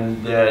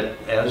 And that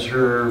as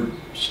her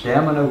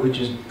stamina, which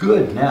is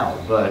good now,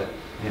 but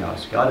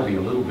it's got to be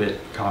a little bit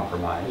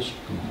compromised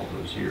from all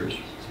those years,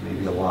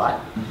 maybe a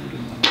lot.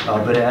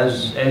 But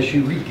as she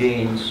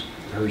regains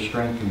her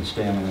strength and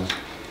stamina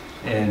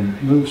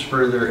and moves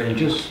further and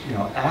just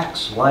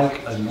acts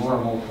like a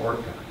normal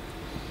orca,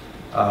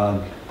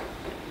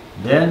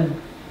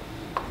 then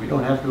we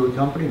don't have to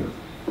accompany her.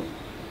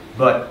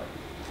 But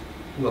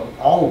we'll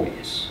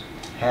always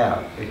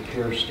have a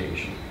care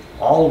station.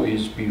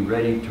 Always be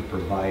ready to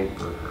provide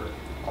for her.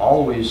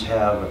 Always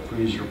have a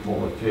freezer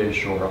full of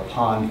fish or a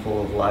pond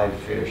full of live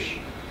fish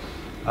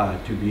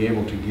to be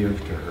able to give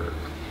to her.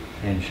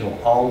 And she'll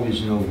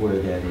always know where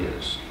that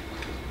is.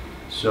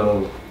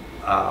 So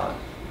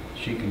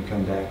she can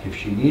come back if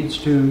she needs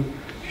to.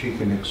 She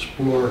can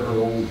explore her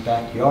old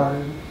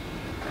backyard.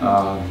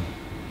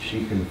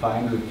 She can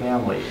find her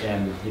family.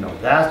 And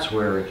that's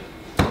where it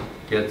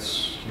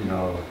gets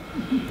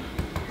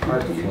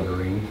heart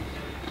fluttering,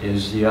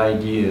 is the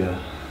idea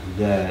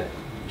that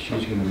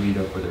she's going to meet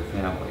up with her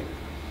family.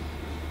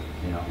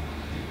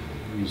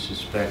 We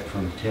suspect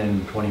from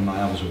 10, 20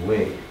 miles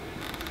away,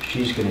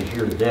 she's going to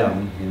hear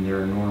them in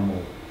their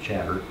normal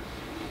chatter,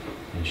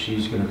 and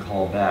she's going to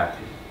call back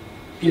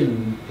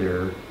in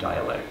their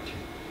dialect.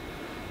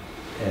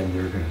 And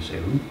they're going to say,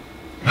 who?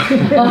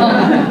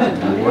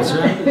 What's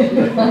that?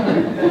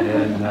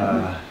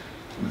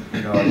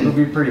 And, it'll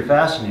be pretty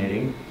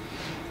fascinating.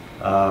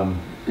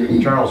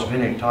 Charles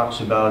Vinnick talks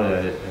about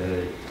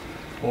a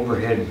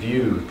overhead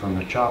view from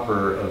the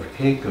chopper of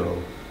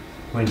Keiko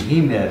when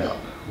he met up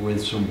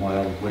with some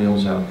wild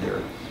whales out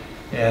there.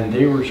 And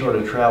they were sort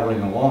of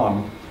traveling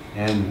along,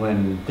 and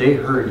when they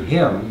heard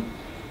him,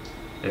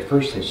 at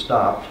first they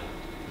stopped,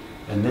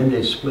 and then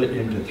they split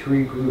into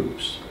 3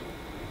 groups.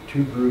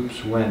 2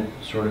 groups went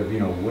sort of,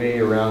 way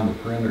around the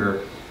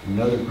perimeter.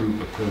 Another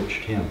group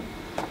approached him.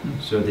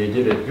 So they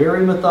did it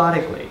very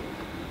methodically.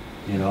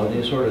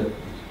 They sort of,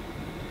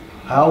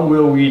 how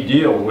will we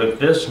deal with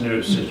this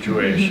new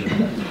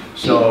situation?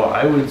 So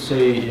I would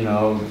say,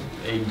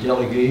 a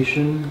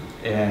delegation,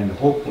 and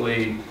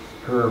hopefully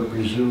her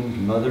presumed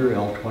mother,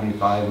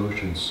 L25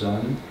 Ocean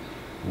Sun,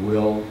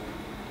 will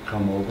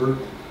come over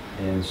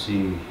and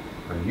see,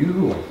 are you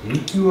who I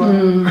think you are?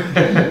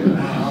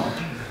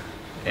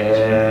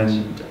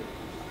 And,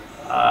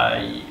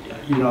 I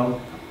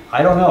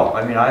don't know.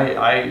 I mean,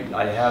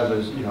 I have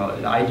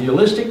an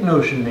idealistic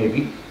notion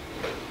maybe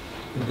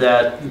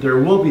that there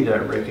will be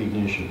that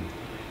recognition,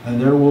 and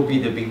there will be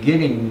the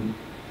beginning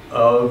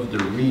of the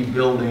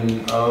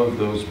rebuilding of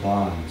those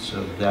bonds,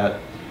 of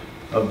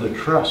the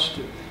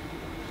trust.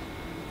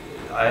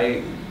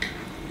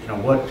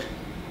 What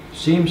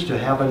seems to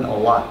happen a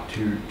lot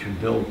to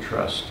build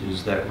trust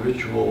is that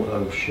ritual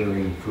of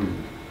sharing food.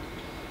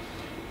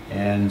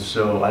 And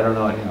so I don't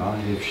know,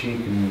 if she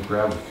can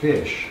grab a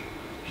fish,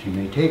 she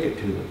may take it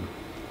to them.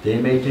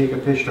 They may take a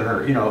fish to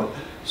her.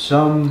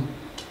 Some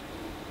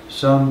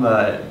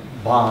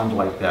bond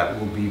like that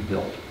will be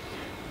built.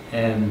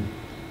 And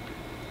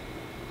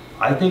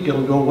I think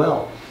it'll go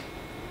well.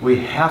 We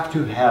have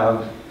to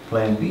have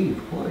plan B,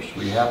 of course.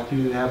 We have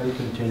to have the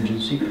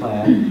contingency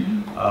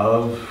plan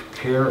of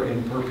care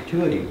in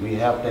perpetuity. We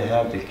have to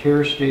have the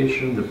care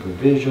station, the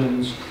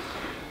provisions,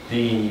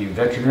 the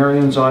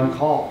veterinarians on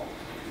call.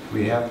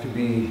 We have to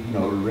be,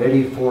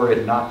 ready for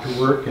it not to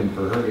work and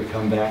for her to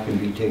come back and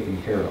be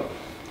taken care of.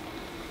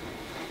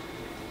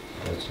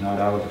 That's not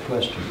out of the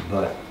question,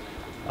 but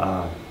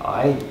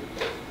I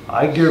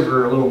I give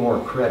her a little more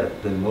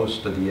credit than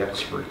most of the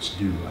experts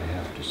do, I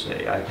have to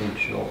say. I think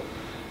she'll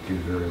do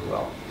very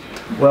well.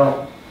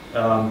 Well,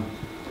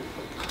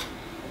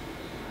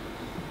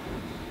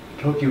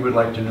 Toki would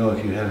like to know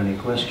if you have any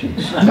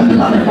questions.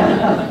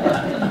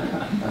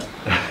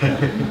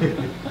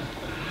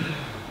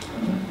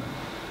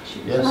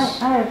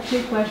 Yes? I have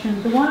two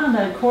questions. The one on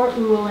the court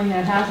ruling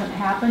that hasn't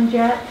happened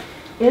yet,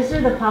 is there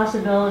the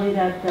possibility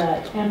that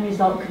the end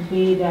result could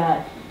be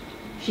that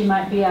she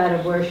might be out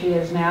of where she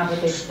is now, but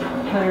they put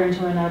her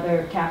into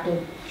another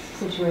captive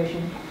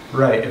situation?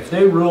 Right. If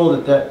they rule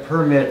that that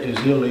permit is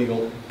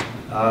illegal,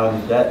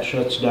 that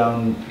shuts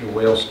down the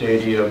whale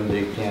stadium.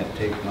 They can't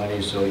take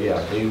money. So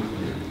yeah,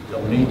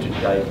 they'll need to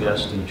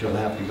divest and she'll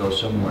have to go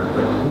somewhere.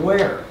 But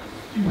where?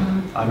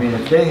 I mean,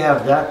 if they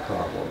have that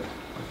problem,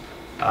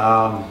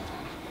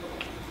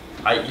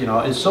 you know,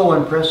 it's so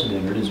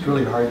unprecedented, it's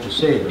really hard to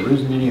say. There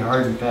isn't any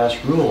hard and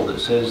fast rule that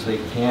says they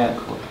can't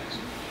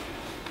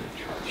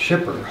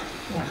ship her.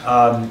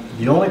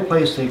 The only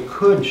place they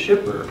could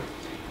ship her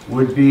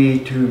would be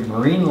to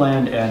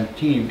Marineland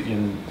Antibes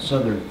in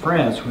southern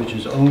France, which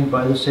is owned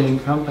by the same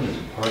company,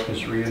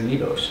 Parcus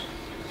Reunidos.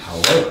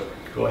 However,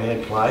 go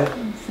ahead, Clive.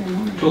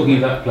 Talking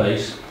of that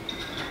place,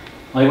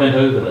 I went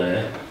over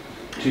there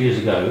 2 years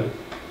ago.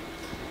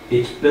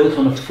 It's built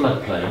on a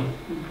floodplain.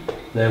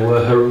 There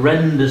were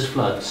horrendous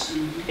floods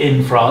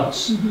in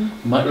France. You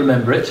might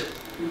remember it.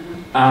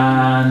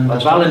 And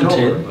Last Valentin.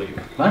 October, I believe.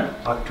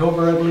 What?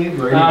 October, I believe.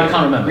 Or I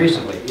can't remember.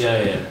 Recently.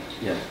 Yeah.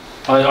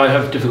 I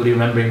have difficulty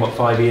remembering what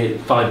 5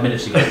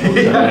 minutes ago.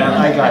 Yeah,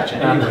 I got you.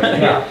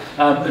 Anyway,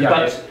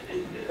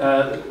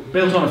 But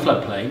built on a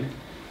floodplain,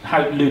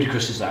 how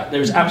ludicrous is that?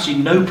 There is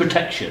absolutely no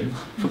protection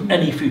from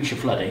any future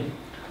flooding.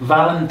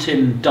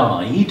 Valentin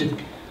died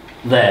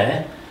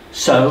there,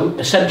 so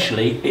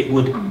essentially it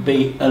would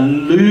be a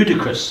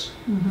ludicrous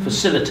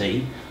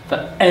facility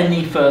for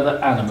any further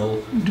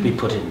animal to be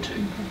put into.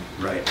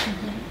 Right.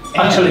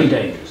 Utterly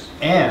dangerous.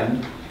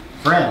 And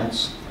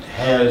France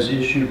has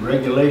issued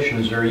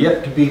regulations that are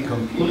yet to be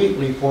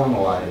completely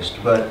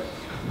formalized, but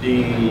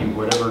the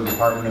whatever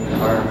Department of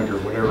Environment or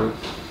whatever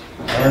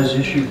has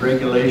issued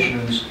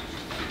regulations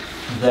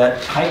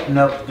that tighten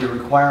up the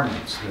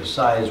requirements, the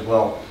size,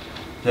 well,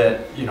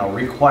 that, you know,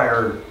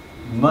 require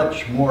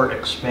much more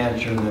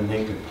expansion than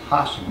they could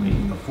possibly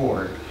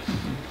afford.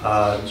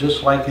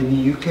 Just like in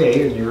the UK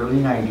in the early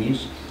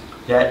 90s,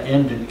 that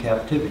ended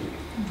captivity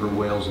for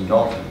whales and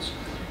dolphins.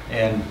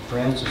 And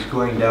France is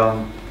going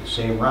down the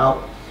same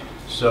route.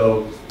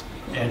 So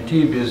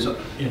Antibes is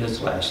in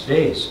its last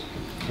days.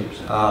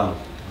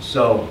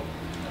 So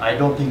I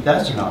don't think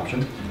that's an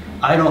option.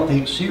 I don't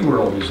think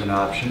SeaWorld is an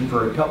option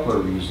for a couple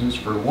of reasons.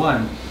 For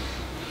one,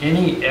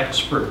 any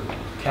expert,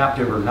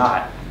 captive or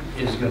not,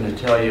 is going to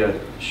tell you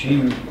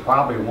she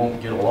probably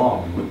won't get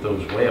along with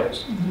those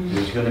whales.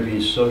 There's going to be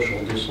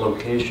social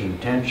dislocation,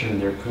 tension,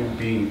 there could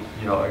be,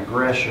 you know,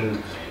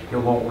 aggression. It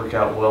won't work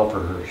out well for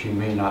her. She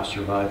may not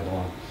survive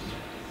long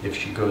if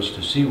she goes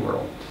to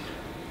SeaWorld.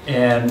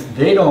 And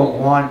they don't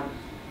want,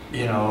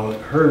 you know,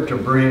 her to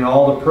bring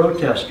all the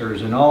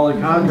protesters and all the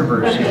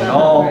controversy and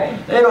all,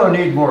 they don't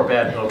need more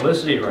bad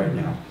publicity right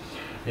now.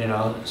 You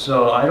know,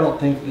 so I don't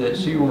think that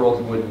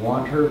SeaWorld would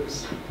want her.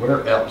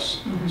 Where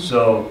else?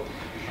 So,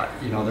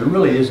 you know, there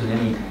really isn't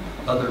any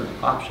other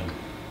option.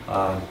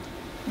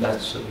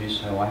 That's at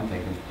least how I'm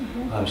thinking.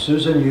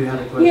 Susan, you had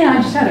a question? Yeah,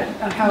 I just had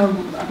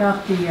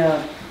about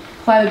the,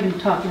 Clive had been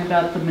talking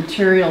about the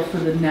material for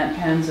the net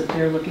pens that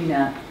they're looking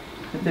at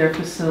their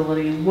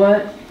facility.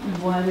 What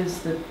is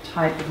the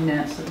type of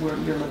nets that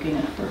you're looking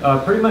at for?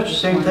 Pretty much the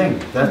same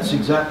thing. That's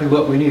exactly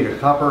what we need, a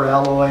copper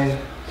alloy.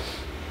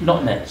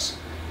 Not nets.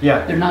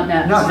 Yeah. They're not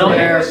nets. Not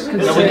nets.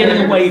 No, we're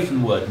getting away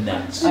from the word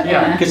nets.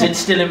 Yeah. Because it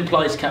still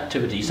implies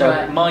captivity. So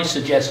Right. my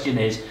suggestion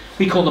is,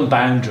 we call them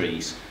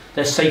boundaries.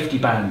 They're safety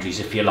boundaries,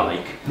 if you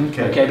like.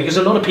 Okay. Because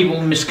a lot of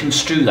people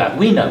misconstrue that.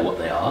 We know what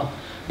they are,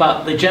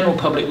 but the general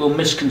public will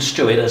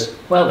misconstrue it as,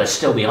 well, they're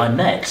still behind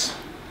nets.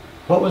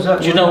 What was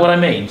that? Do you know what I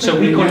mean? So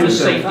we call it a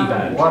safety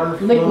boundary. Water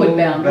Liquid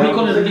boundary. We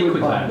call it a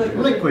liquid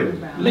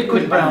boundary.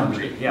 Liquid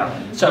boundary, yeah.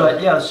 So,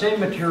 but yeah, same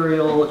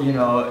material, you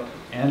know,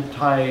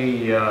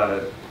 anti,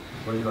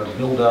 what do you call it,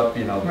 build up,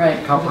 you know,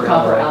 Right. copper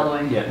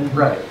alloy. yeah.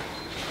 Right.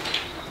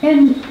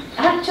 And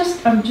I'm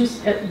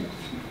just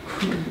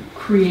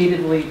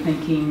creatively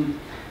thinking,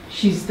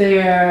 she's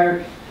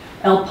there,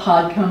 El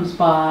Pod comes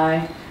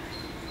by,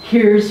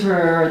 hears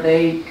her,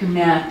 they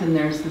connect, and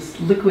there's this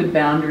liquid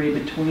boundary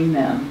between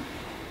them.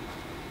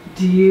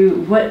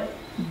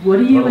 What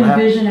do you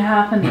envision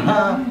happening?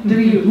 Do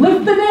you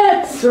lift the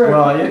nets? Or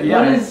well,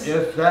 yeah,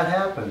 if that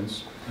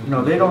happens, you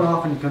know, they don't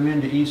often come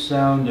into East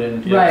Sound,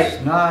 and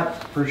it's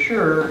not for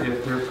sure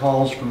if their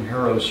calls from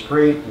Harrow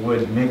Strait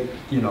would make,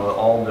 you know,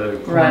 all the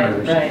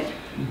corners. Right.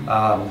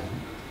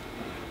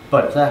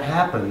 But if that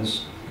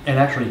happens, and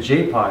actually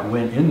J-Pod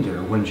went in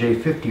there when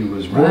J50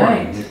 was born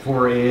at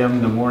 4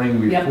 a.m. the morning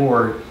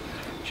before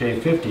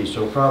J50,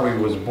 so probably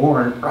was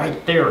born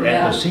right there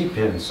at the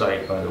seapen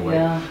site, by the way.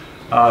 Yeah.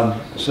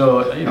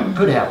 So, you know, it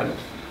could happen.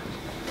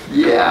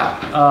 Yeah,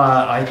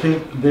 I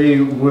think they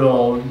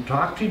will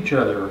talk to each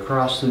other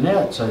across the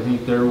nets. I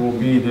think there will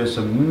be this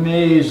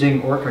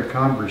amazing orca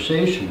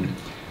conversation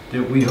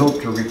that we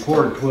hope to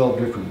record 12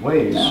 different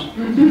ways,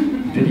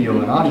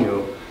 video and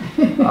audio.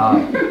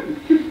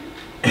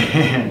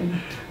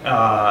 And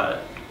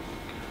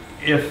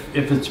if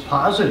it's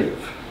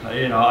positive,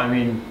 you know, I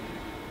mean,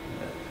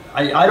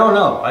 I don't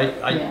know.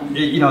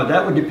 You know,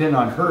 that would depend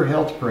on her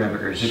health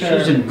parameters. If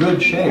she's in good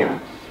shape,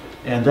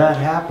 and that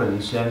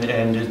happens,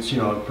 and it's, you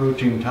know,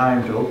 approaching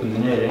time to open the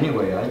net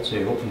anyway, I'd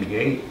say open the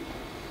gate.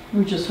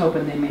 We're just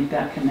hoping they make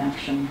that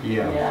connection.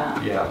 Yeah.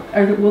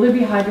 Will there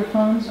be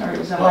hydrophones, or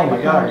is that Oh my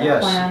God,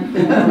 yes.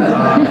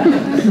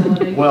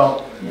 Facility?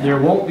 Well, there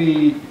won't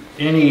be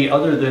any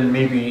other than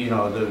maybe, you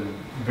know, the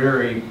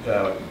very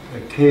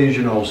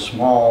occasional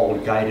small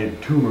guided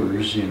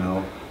tours, you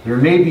know. There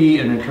may be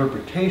an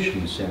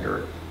interpretation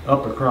center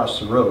up across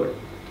the road,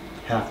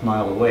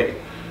 half-mile away,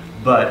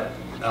 but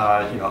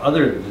you know,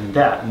 other than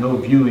that, no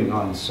viewing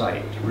on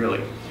site,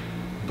 really.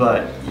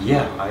 But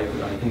yeah, I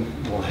think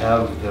we'll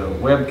have the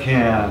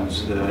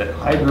webcams, the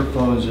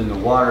hydrophones in the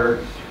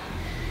water.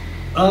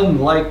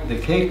 Unlike the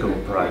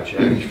Keiko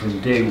project from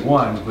day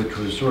one, which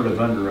was sort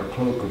of under a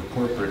cloak of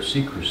corporate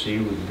secrecy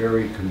with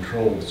very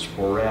controlled,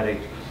 sporadic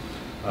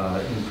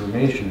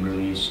information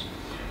released,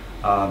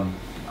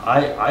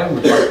 I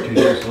would like to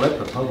just let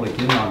the public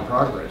in on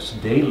progress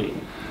daily.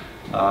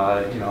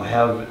 You know,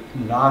 have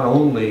not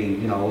only,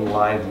 you know,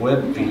 live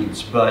web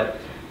feeds, but,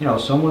 you know,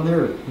 someone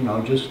there, you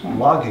know, just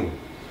logging.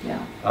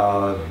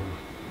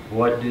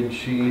 What did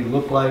she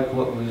look like?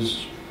 What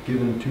was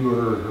given to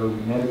her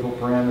medical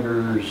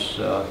parameters?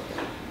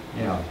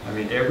 You know, I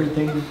mean,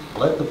 everything.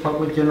 Let the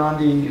public in on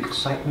the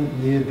excitement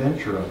and the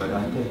adventure of it.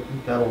 I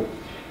think that'll,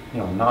 you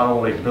know, not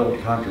only build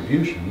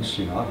contributions,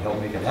 you know, help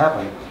make it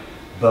happen,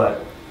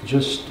 but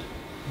just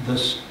the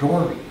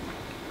story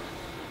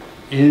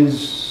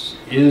is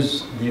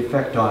the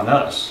effect on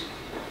us.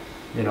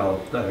 You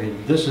know, I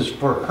mean, this is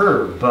for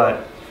her,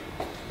 but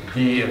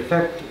the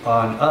effect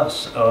on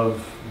us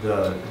of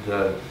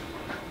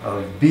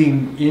of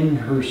being in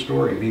her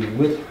story, being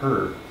with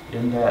her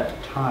in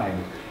that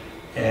time,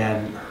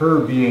 and her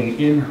being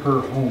in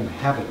her home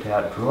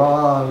habitat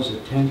draws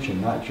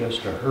attention not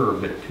just to her,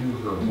 but to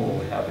her whole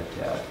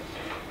habitat,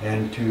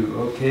 and to,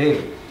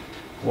 okay,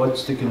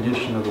 what's the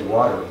condition of the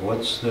water?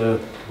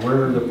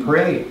 Where are the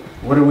prey?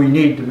 What do we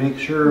need to make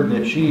sure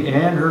that she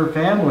and her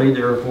family,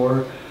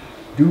 therefore,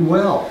 do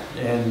well?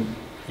 And,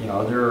 you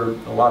know, there are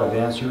a lot of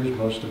answers.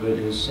 Most of it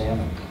is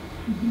salmon.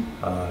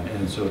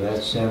 And so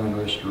that's salmon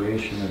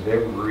restoration of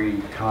every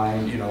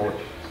kind. You know,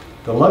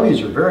 the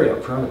Loveys are very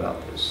upfront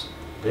about this.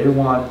 They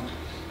want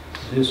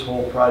this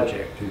whole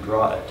project to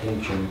draw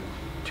attention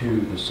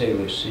to the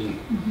Salish Sea,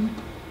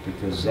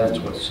 because that's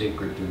what's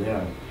sacred to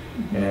them.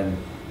 And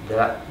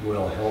that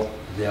will help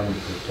them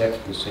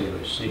protect the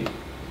Salish Sea.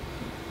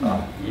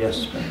 Yes,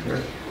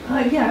 Spencer?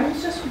 Yeah, I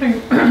was just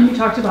wondering, you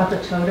talked about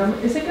the totem.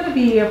 Is it going to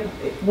be,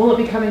 will it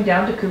be coming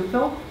down to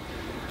Coopville?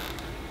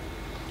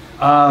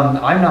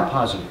 I'm not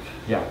positive.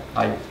 Yeah,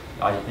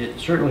 it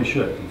certainly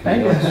should.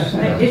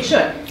 It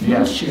should.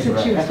 Yes, Since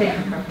right. she was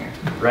taken from here.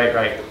 Right.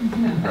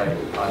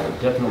 I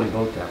definitely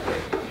vote that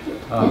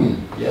way.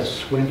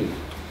 Yes, Wendy.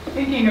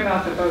 Thinking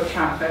about the boat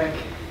traffic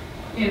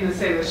in the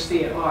Salish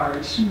Sea at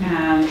large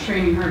and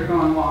training her to go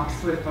on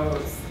walks with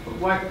boats,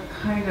 what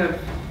kind of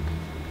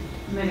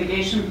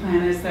mitigation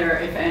plan is there,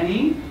 if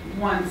any,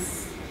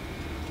 once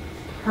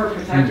her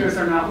protectors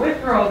are not with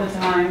her all the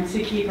time,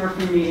 to keep her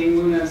from meeting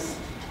Luna's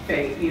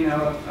fate, you know,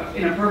 of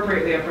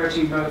inappropriately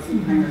approaching boats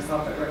and putting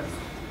herself at risk?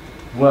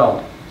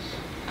 Well,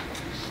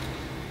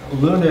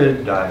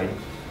 Luna died,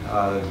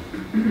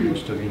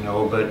 most of you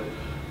know, but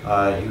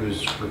he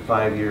was for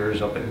 5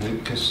 years up at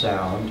Nootka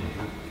Sound. He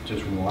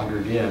just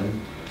wandered in,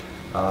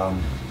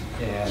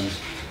 and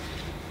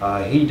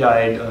he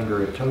died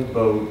under a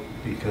tugboat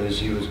because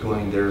he was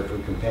going there for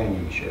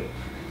companionship.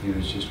 He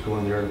was just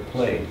going there to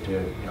play, to,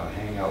 you know,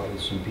 hang out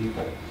with some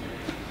people.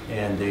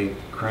 And they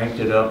cranked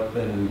it up,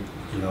 and,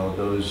 you know,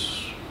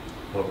 those,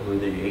 what were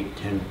they,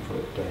 8-10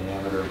 foot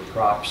diameter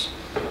props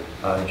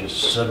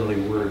just suddenly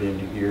whirred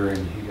into gear,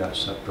 and he got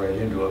sucked right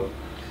into it.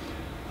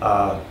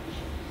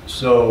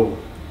 So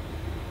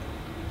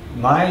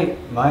my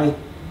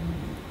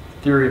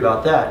theory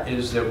about that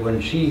is that when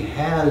she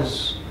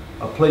has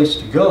a place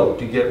to go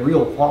to get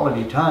real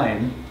quality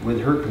time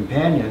with her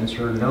companions,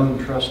 her known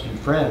trusted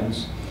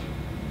friends,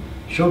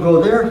 she'll go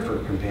there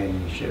for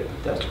companionship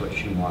if that's what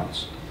she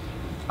wants.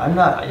 I'm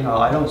not, you know,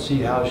 I don't see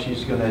how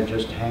she's going to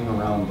just hang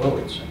around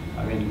boats.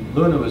 I mean,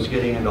 Luna was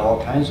getting into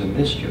all kinds of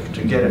mischief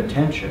to get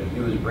attention.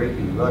 He was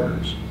breaking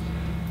rudders.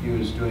 He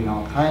was doing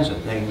all kinds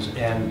of things,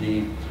 and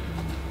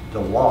the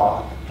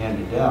law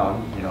handed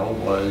down, you know,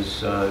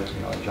 was,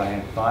 you know,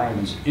 giant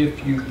fines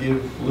if you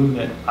give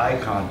Luna eye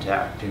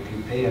contact, if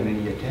you pay him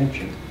any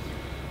attention.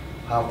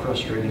 How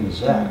frustrating is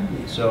that?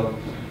 So,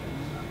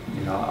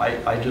 you know,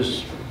 I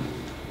just,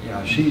 you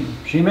know,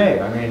 she may,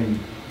 I mean,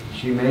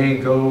 she may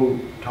go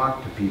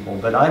talk to people,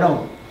 but I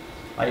don't,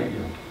 you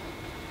know,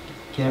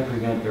 can't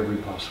prevent every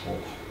possible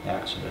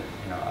accident.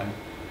 You know,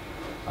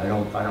 I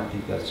don't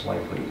think that's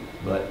likely,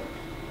 but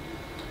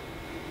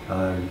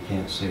you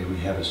can't say we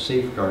have a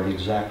safeguard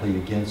exactly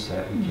against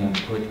that. We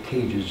can't put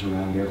cages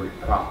around every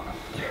prop up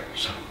there.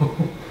 So,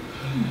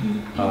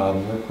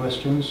 more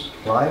questions?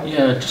 Clive?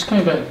 Yeah, just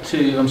coming back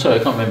to, I'm sorry,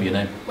 I can't remember your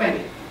name.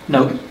 Wendy.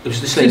 No, it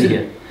was this lady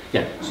here.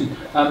 Yeah.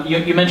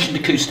 You mentioned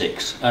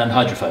acoustics and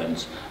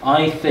hydrophones.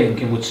 I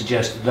think and would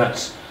suggest that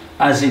that's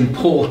as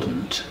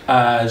important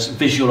as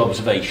visual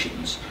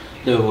observations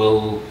that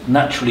will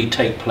naturally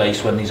take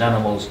place when these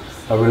animals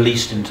are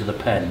released into the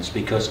pens,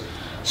 because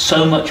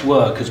so much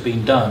work has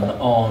been done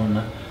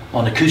on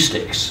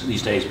acoustics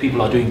these days.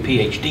 People are doing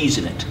PhDs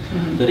in it,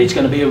 that it's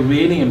going to be a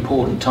really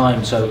important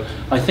time. So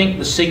I think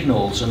the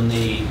signals and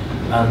the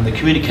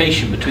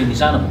communication between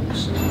these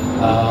animals,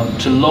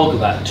 to log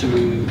that,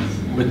 to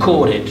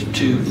record it,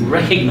 to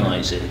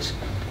recognise it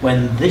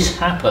when this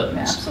happens,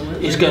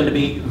 Absolutely. is going to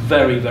be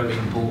very, very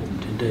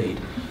important indeed.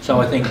 So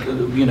I think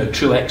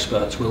true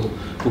experts will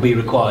be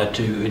required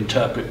to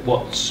interpret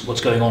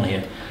what's going on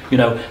here.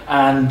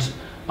 And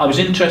I was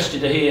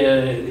interested to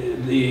hear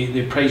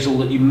the appraisal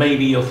that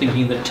you're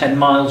thinking that 10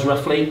 miles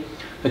roughly,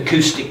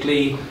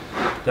 acoustically,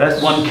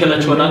 That's 1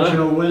 killer to another.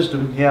 conventional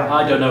wisdom, yeah.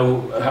 I don't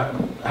know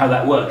how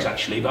that works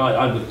actually, but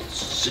I would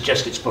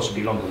suggest it's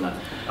possibly longer than that.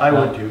 I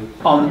would too.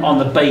 On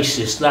the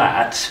basis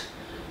that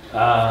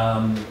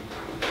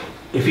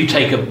if you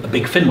take a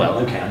big fin whale,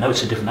 okay, I know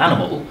it's a different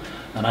animal,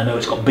 and I know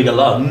it's got bigger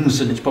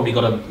lungs, and it's probably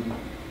got a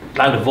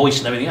louder voice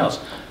and everything else,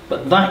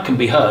 but that can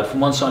be heard from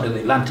one side of the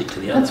Atlantic to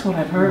the other. That's what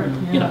I've heard.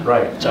 Yeah.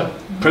 Right. So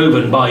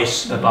proven by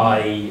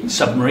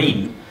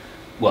submarine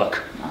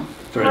work,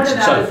 for Part of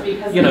instance. that So is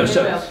because you know, the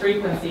so whale's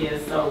frequency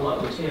is so low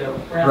too,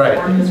 whereas Right.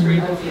 the orca's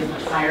frequency is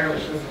much higher,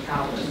 which doesn't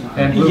travel as much.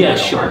 And blue yeah, whale.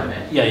 sure, Part of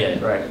it. yeah.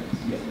 Right,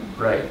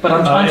 right. But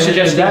I'm And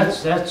suggesting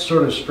that's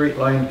sort of straight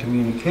line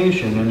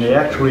communication, and they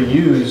actually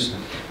use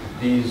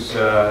these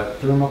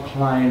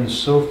thermocline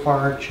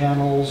SOFAR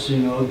channels,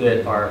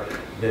 that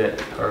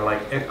are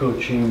like echo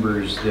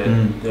chambers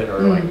that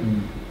are like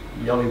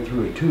yelling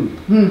through a tube.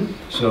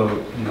 So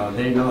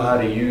they know how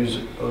to use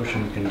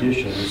ocean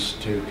conditions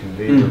to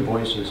convey their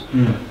voices.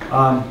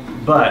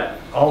 But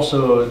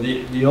also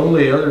the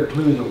only other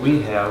clue that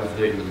we have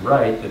that you're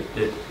right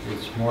that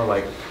it's more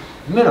like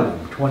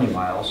minimum 20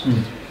 miles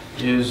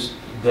is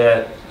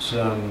that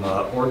some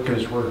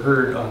orcas were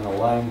heard on the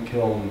lime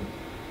kiln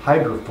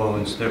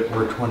hydrophones that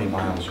were 20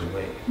 miles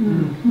away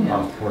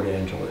off Port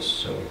Angeles.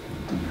 So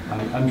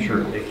I'm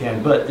sure they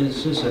can, but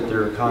it's just that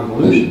there are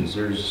convolutions.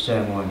 There's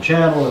San Juan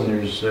Channel and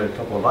there's a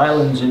couple of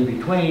islands in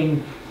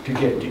between to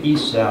get to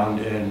East Sound,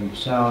 and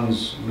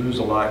sounds lose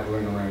a lot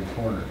going around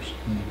corners.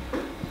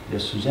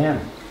 Yes, Suzanne?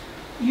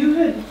 You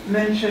had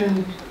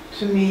mentioned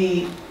to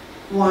me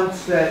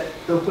once that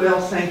the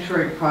Whale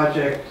Sanctuary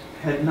Project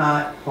had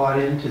not bought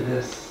into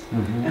this.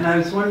 And I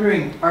was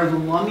wondering, are the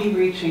Lummi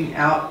reaching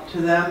out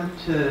to them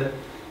to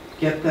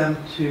get them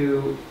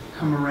to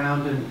come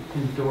around and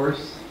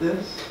endorse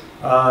this?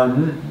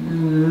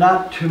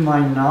 Not to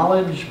my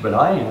knowledge, but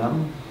I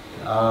am.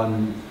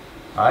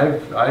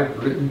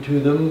 I've written to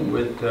them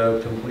with a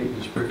complete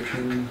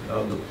description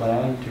of the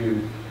plan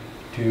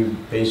to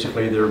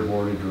basically their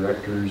board of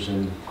directors,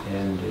 and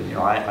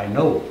I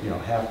know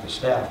half the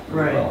staff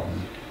pretty Right.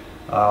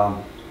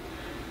 well.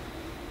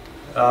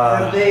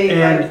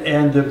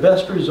 And the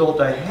best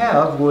result I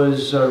have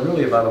was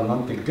really about a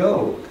month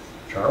ago.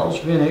 Charles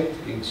Vinnick,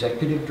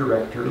 Executive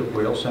Director of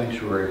Whale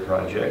Sanctuary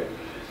Project,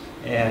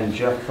 and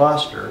Jeff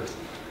Foster,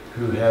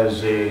 who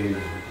has a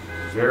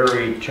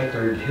very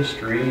checkered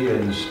history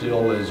and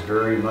still is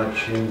very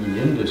much in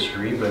the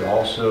industry, but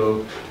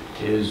also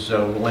is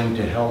willing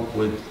to help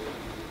with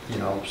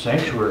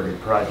sanctuary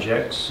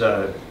projects.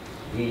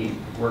 He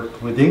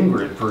worked with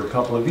Ingrid for a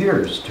couple of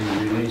years to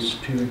release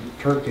 2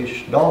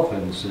 Turkish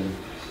dolphins,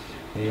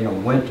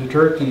 and went to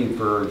Turkey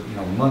for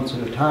months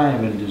at a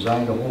time and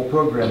designed a whole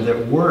program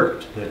that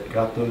worked, that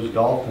got those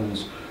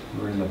dolphins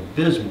who were in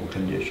abysmal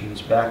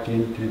conditions back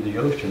into the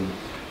ocean.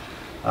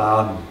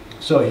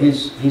 So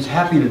he's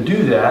happy to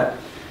do that,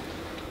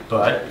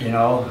 but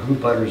who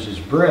butters his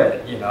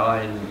bread,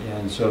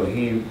 and so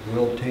he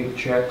will take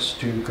checks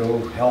to go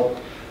help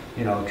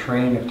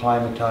train,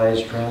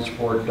 acclimatize,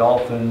 transport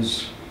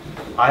dolphins.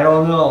 I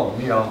don't know,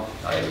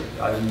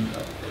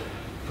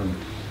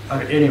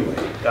 anyway,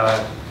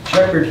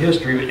 checkered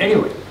history, but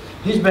anyway,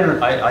 he's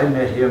been, I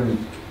met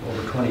him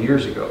over 20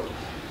 years ago,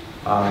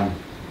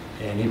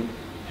 and he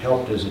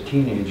helped as a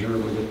teenager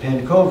with the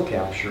Penn Cove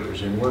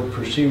captures and worked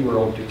for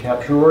SeaWorld to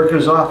capture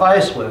orcas off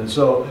Iceland.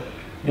 So,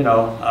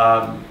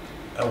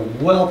 a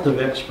wealth of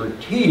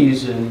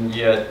expertise, and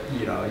yet,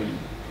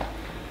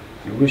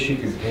 you wish you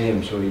could pay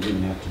him so he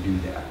didn't have to do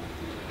that,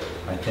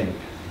 I think,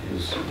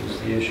 is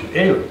the issue.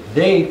 Anyway,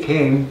 they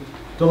came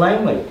to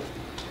Langley.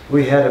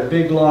 We had a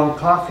big, long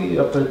coffee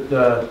up at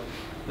the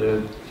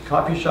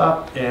coffee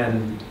shop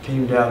and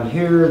came down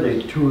here.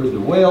 They toured the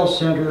whale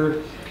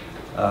center.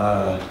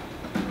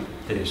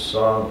 They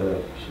saw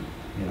the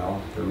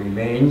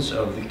remains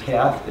of the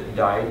calf that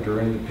died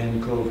during the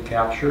Penn Cove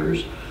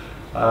captures.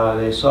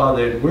 they saw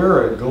that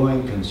we're a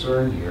going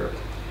concern here.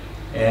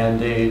 And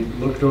they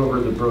looked over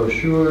the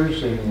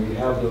brochures, and we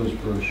have those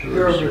brochures.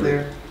 They're over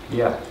there.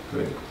 Yeah,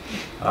 good.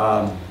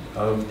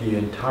 Of the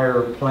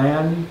entire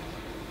plan.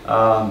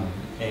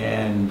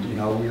 And, you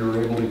know, we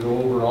were able to go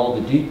over all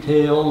the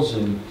details,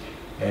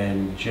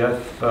 and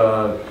Jeff,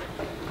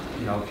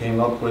 you know, came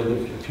up with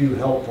a few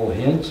helpful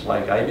hints,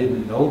 like I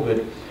didn't know,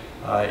 but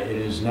it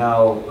is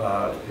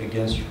now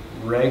against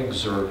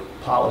regs or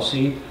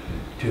policy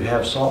to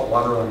have salt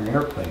water on an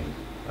airplane.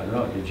 I don't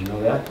know, did you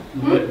know that?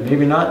 But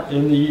maybe not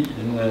in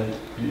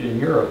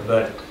Europe,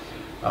 but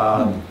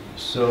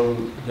so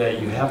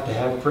that you have to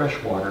have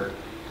fresh water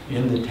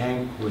in the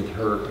tank with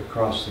her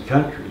across the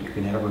country. You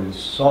can have her in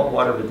salt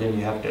water, but then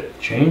you have to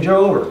change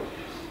over.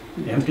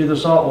 Empty the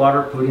salt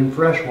water, put in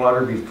fresh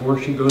water before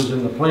she goes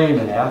in the plane,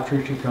 and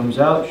after she comes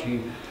out,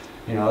 you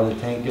know, the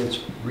tank gets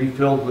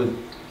refilled with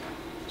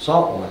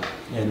salt water,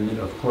 and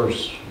of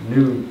course,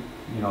 new,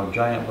 you know,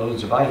 giant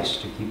loads of ice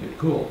to keep it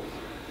cool.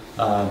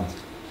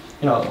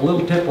 You know, a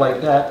little tip like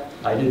that,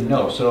 I didn't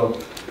know. So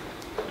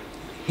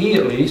he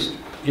at least,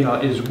 you know,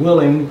 is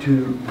willing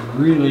to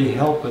really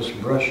help us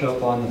brush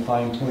up on the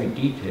fine point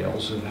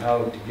details of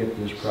how to get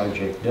this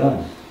project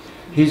done.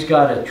 He's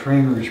got a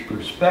trainer's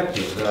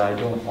perspective that I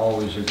don't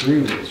always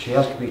agree with. She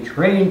has to be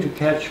trained to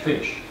catch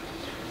fish.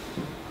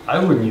 I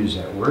wouldn't use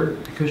that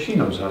word because she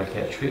knows how to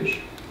catch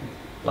fish.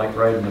 Like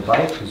riding a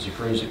bike is the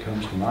phrase that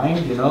comes to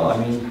mind, you know. I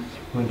mean,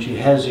 when she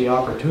has the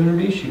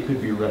opportunity, she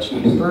could be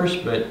wrestling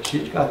first, but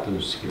she's got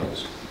those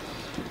skills.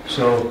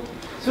 So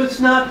it's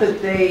not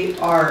that they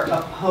are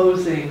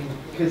opposing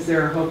because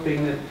they're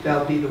hoping that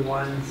they'll be the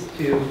ones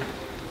to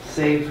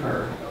save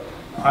her.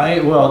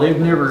 well, they've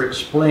never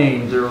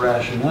explained their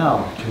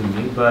rationale to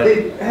me, but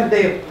Have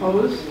they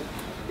opposed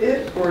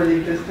it, or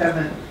they just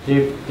haven't?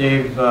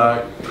 they've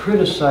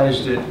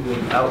criticized it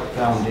without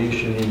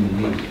foundation in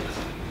the media.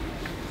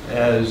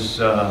 As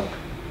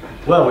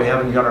well, we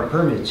haven't got our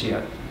permits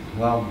yet.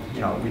 Well,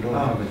 you know, we don't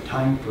have a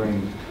time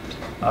frame,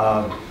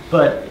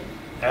 but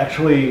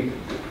actually,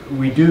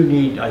 we do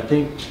need. I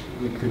think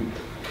we could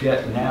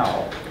get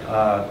now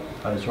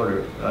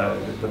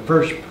the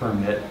first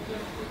permit,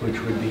 which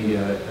would be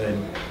a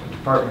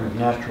Department of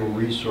Natural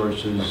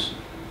Resources,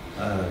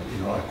 you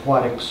know,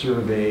 aquatic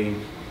survey,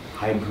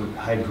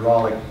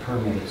 hydraulic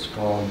permit it's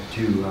called,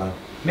 to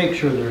make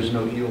sure there's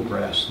no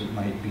eelgrass that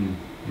might be,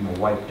 you know,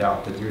 wiped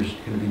out, that there's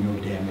going to be no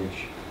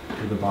damage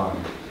to the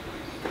bottom.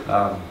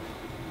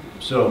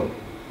 So,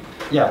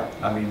 yeah,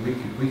 I mean,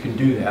 we could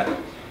do that.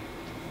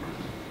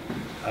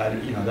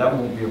 You know, that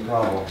won't be a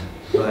problem.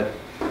 But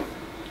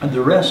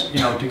the rest, you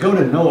know, to go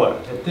to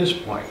NOAA at this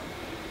point,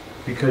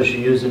 because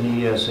she is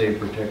an ESA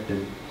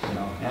protected, you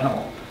know,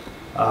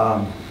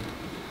 animal,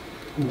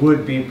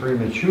 would be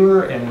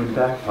premature and would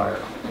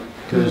backfire.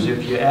 Because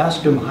if you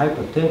ask them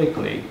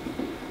hypothetically,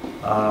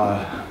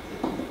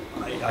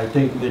 I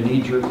think the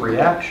knee-jerk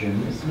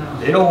reaction,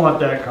 they don't want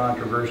that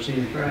controversy,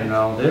 you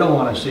know, they don't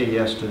want to say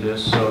yes to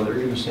this, so they're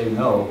going to say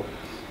no,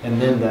 and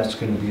then that's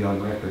going to be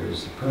on record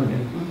as the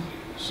permit.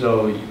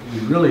 So we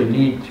really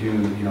need to,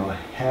 you know,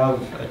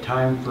 have a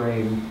time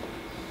frame,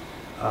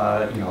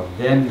 you know,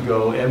 then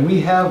go, and we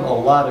have a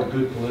lot of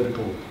good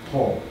political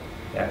pull,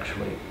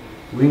 actually.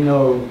 We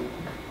know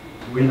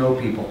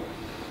people,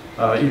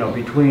 you know,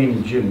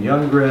 between Jim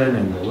Youngren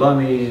and the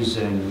Lummies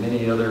and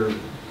many other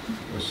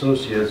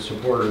associate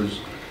supporters,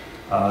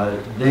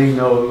 they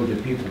know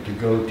the people to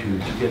go to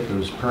get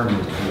those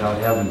permits without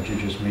having to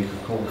just make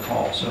a cold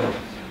call. So,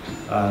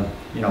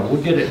 you know,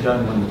 we'll get it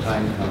done when the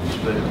time comes,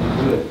 but if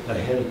we do it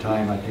ahead of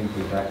time, I think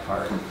we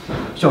backfire.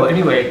 So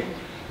anyway,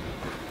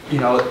 you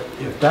know,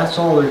 if that's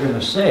all they're going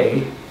to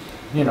say,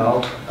 you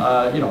know,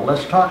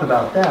 let's talk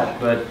about that.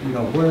 But, you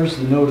know, where's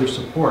the note of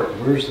support?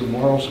 Where's the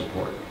moral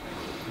support?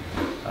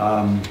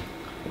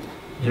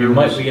 You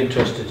might be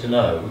interested to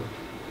know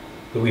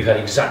that we've had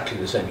exactly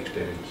the same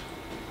experience.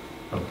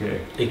 Okay.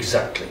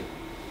 Exactly.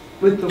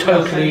 With the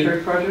Whale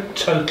Sanctuary project?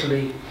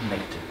 Totally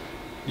negative.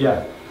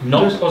 Yeah.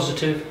 Not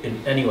positive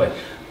in any way.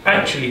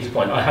 Actually, to the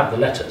point, I have the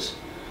letters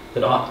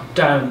that are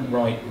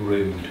downright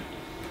rude.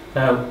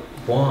 Now,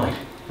 why?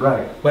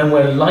 Right. When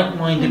we're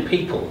like-minded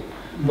people,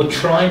 we're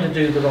trying to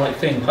do the right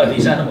thing by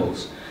these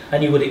animals,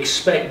 and you would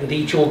expect that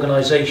each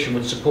organisation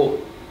would support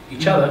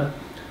each other.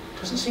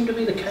 Doesn't seem to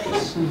be the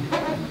case.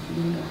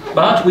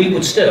 But we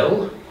would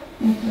still,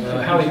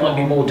 Howie might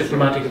be more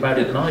diplomatic about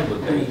it than I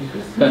would be,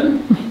 but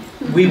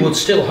we would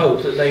still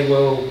hope that they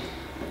will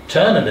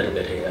turn a little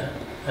bit here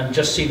and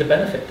just see the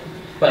benefit.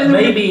 But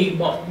maybe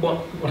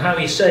what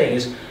Howie's saying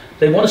is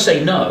they want to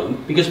say no,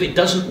 because if it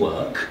doesn't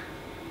work,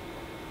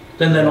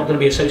 then they're not going to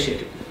be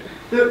associated with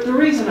it. The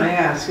reason I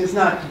ask is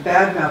not to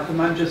badmouth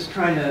them, I'm just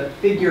trying to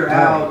figure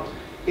out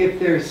if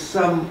there's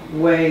some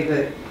way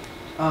that,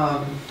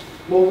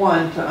 well,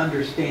 one, to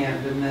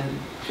understand, and then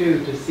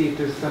two, to see if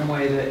there's some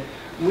way that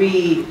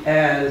we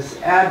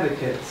as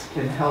advocates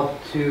can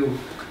help to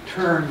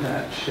turn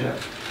that ship.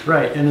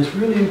 Right, and it's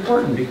really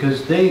important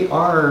because they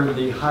are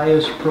the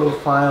highest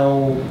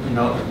profile, you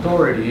know,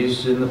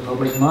 authorities in the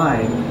public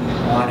mind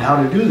on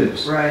how to do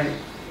this. Right.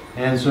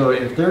 And so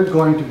if they're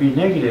going to be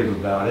negative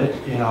about it,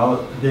 you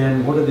know,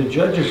 then what are the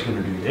judges going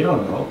to do? They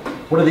don't know.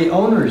 What are the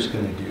owners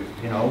going to do?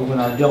 You know, when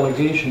our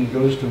delegation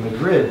goes to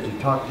Madrid to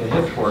talk to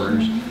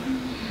headquarters,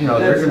 you know,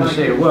 they're going to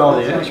say, well,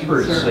 the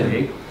experts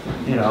say,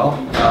 you know,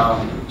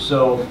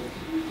 so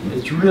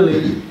it's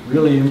really,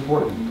 really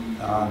important.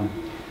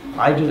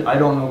 I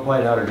don't know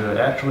quite how to do it.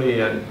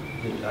 Actually,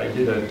 I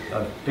did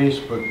a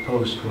Facebook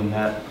post when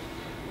that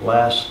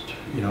last,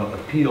 you know,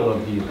 appeal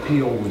of the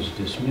appeal was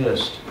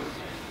dismissed.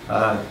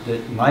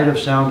 That might have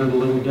sounded a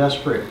little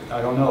desperate,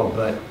 I don't know,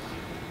 but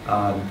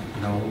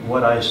you know,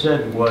 what I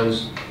said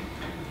was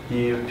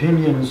the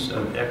opinions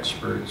of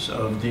experts,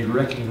 of the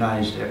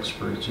recognized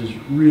experts, is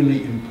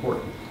really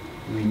important.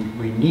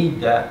 We need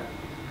that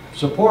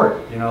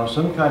support, you know,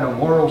 some kind of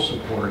moral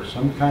support,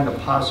 some kind of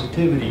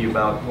positivity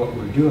about what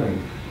we're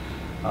doing.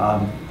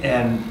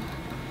 And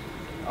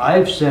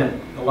I've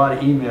sent a lot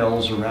of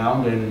emails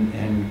around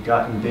and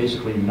gotten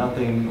basically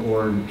nothing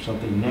or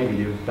something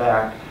negative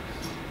back.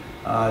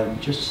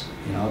 Just,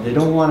 you know, they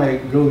don't want to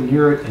go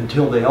near it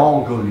until they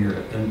all go near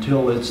it,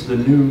 until it's the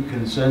new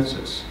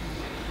consensus.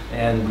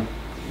 And,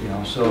 you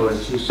know, so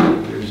it's just,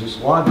 there's this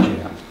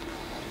logjam.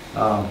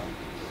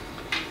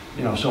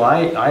 You know, so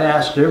I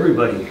asked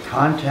everybody,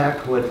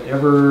 contact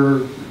whatever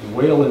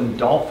whale and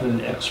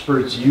dolphin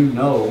experts you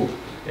know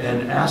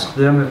and ask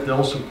them if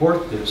they'll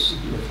support this.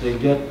 If they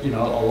get, you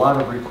know, a lot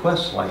of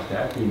requests like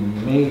that, they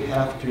may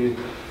have to,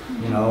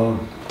 you know,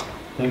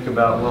 think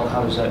about, well,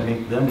 how does that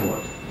make them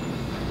look?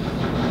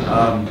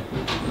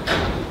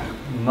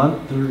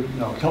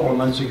 A couple of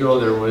months ago,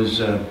 there was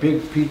a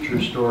big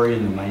feature story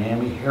in the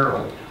Miami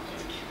Herald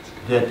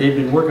that they've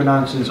been working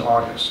on since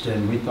August,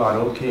 and we thought,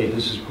 okay,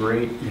 this is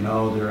great. You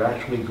know, they're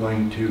actually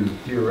going to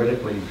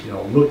theoretically, you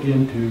know, look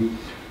into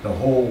the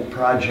whole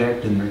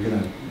project, and they're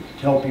going to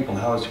tell people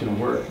how it's going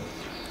to work.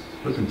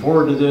 Looking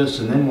forward to this,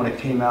 and then when it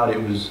came out,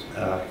 it was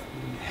a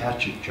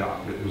hatchet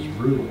job. It was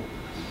brutal,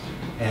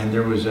 and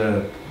there was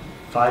a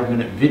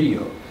 5-minute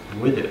video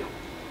with it.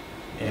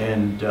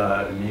 And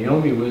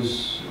Naomi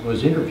was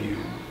interviewed,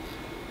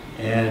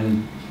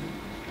 and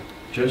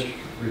just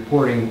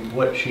reporting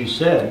what she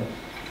said.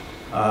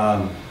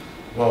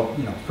 Well,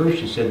 you know, first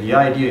she said the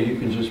idea you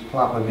can just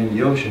plop them in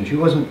the ocean. She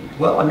wasn't,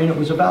 well, I mean, it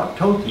was about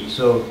Toki,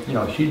 so, you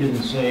know, she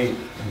didn't say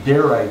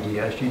their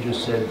idea. She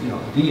just said, you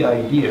know, the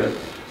idea,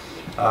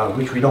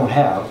 which we don't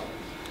have,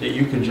 that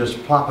you can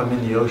just plop them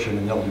in the ocean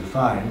and they'll do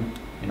fine.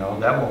 You know,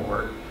 that won't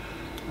work,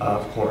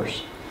 of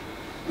course.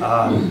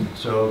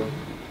 So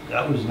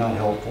that was not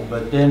helpful.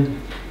 But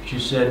then she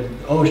said,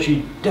 oh,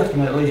 she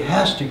definitely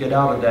has to get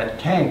out of that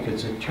tank.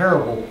 It's a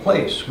terrible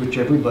place, which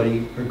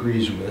everybody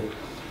agrees with.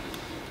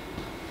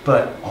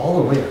 But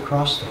all the way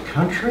across the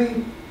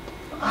country?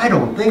 I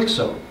don't think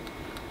so.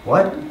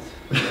 What?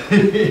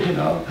 You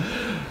know,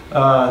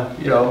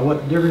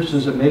 what difference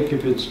does it make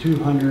if it's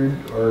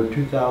 200 or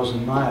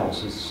 2,000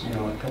 miles? It's, you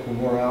know, a couple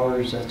more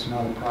hours, that's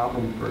not a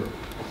problem for.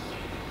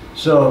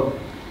 So,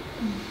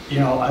 you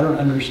know, I don't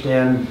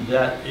understand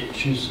that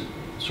she's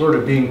sort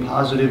of being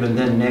positive and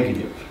then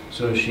negative.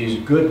 So she's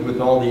good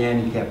with all the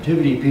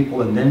anti-captivity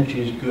people, and then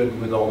she's good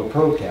with all the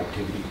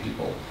pro-captivity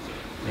people.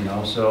 You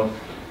know, so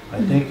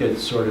I think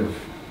it's sort of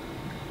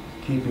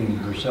keeping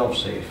herself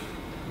safe.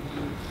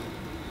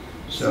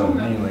 So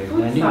anyway, on the flip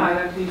Wendy?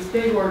 side of these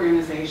big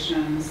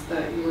organizations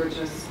that you were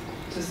just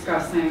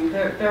discussing,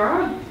 there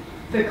are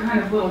the kind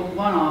of little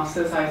one-offs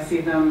as I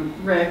see them,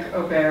 Rick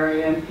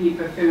O'Barry and Pete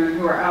Bethune,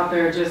 who are out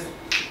there just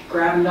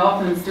grabbing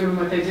dolphins, doing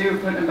what they do,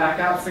 putting them back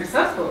out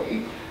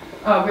successfully.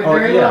 With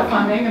very little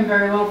funding and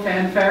very little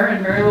fanfare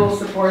and very little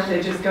support.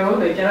 They just go,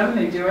 they get them,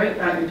 they do it.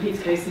 In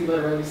Pete's case, he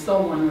literally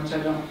stole one, which I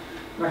don't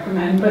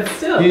recommend, but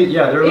still,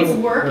 it's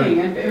working,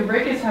 and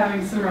Rick is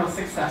having some real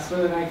success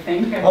with it, I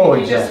think. I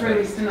think he just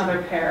released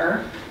another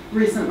pair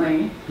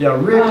recently. Yeah,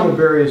 Rick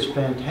O'Barry is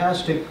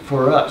fantastic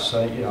for us.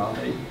 I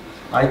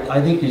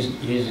think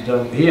he's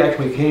done. He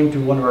actually came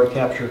to one of our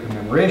capture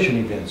commemoration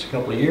events a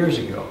couple of years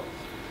ago.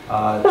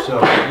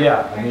 So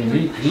yeah, I mean,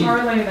 he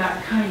parlay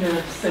that kind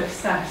of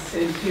success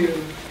into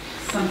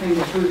something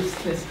to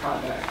boost this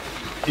project.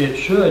 It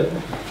should.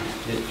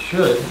 It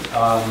should.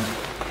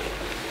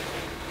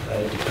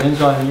 It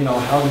depends on, you know,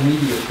 how the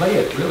media play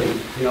it, really.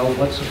 You know,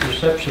 what's the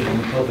perception in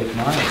the public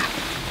mind?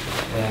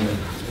 And,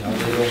 you know,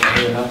 they don't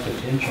pay enough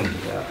attention to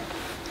that.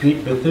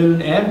 Pete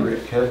Bethune and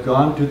Rick have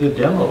gone to the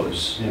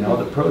demos, you know,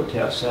 the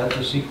protests at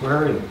the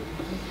Seaquarium.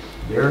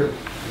 They're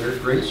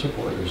great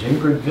supporters.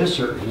 Ingrid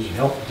Visser has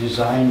helped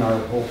design our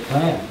whole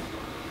plan.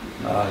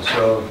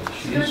 So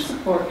she's... There's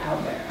support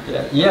out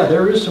there. Yeah,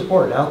 there is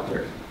support out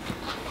there.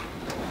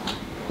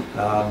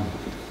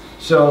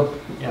 So,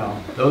 you know,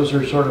 those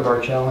are sort of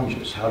our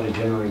challenges, how to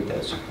generate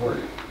that support,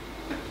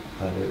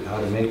 how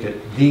to make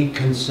it the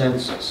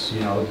consensus,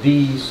 you know,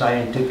 the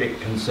scientific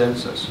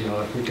consensus. You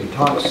know, if we can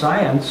talk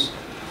science,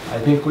 I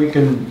think we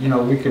can, you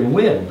know, we can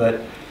win,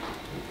 but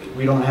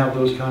we don't have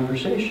those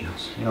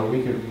conversations. You know,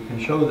 we can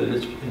show that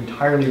it's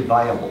entirely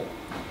viable.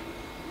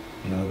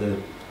 You know,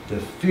 the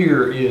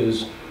fear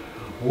is,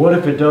 what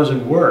if it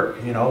doesn't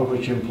work, you know,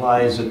 which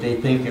implies that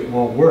they think it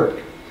won't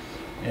work.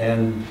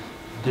 And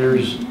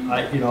there's,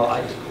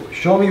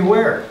 show me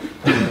where.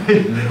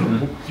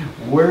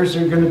 Where's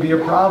there going to be a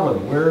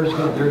problem? Where is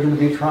there going to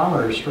be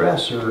trauma or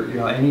stress or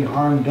any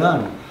harm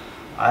done?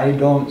 I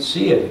don't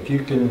see it. If you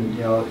can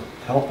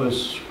help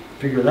us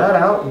figure that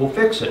out, we'll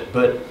fix it.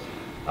 But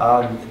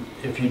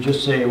if you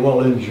just say,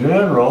 well, in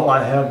general,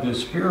 I have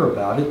this fear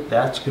about it,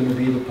 that's going to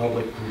be the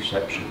public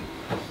perception.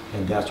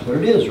 And that's what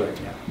it is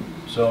right now.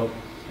 So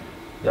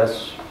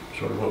that's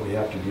sort of what we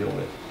have to deal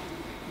with.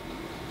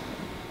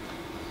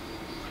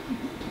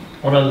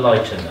 On a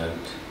lighter note,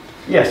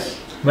 yes.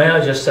 May I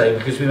just say,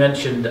 because we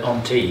mentioned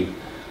Antibes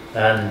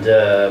and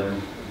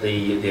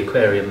the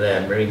aquarium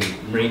there,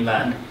 marine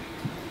land,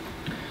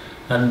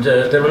 and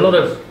there were a lot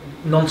of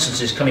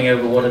nonsenses coming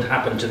over what had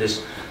happened to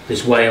this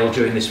whale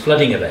during this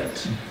flooding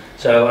event.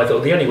 So I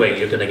thought the only way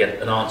you're going to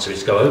get an answer is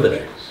to go over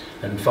there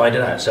and find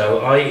it out. So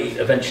I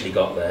eventually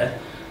got there.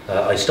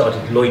 I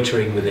started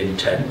loitering with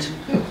intent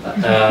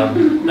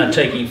and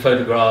taking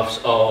photographs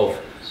of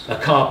a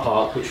car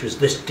park which was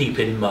this deep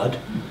in mud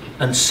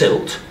and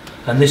silt,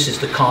 and this is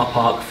the car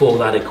park for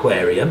that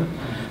aquarium.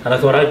 And I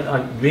thought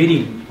I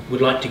really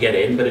would like to get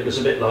in, but it was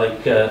a bit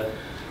like the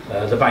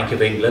Bank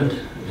of England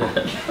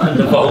and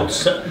the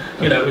vaults.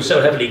 It was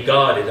so heavily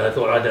guarded. I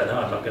thought, I don't know,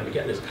 I'm not going to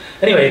get this.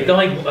 Anyway, a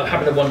guy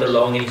happened to wander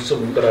along, and he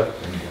sort of got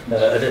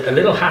a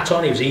little hat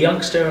on. He was a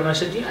youngster, and I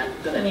said, "Yeah,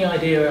 got any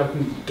idea I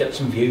can get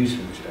some views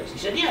from this place?" He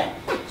said, "Yeah."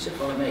 He said,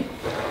 "Follow me,"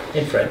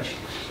 in French.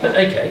 But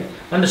okay,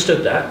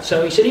 understood that.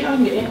 So he said, yeah,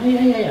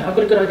 I've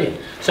got a good idea.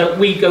 So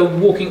we go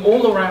walking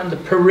all around the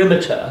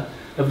perimeter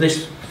of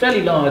this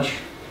fairly large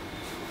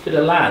bit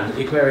of land that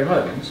the aquarium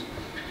owns,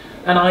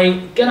 and I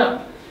get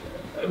up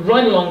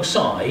right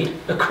alongside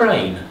a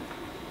crane,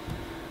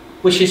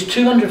 which is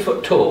 200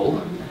 foot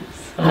tall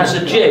and has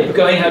a jib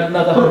going out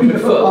another 100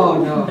 foot.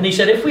 Oh, no. And he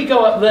said, if we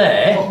go up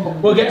there,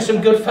 we'll get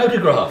some good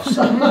photographs.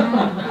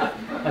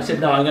 I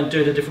said, no, I'm going to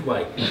do it a different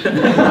way.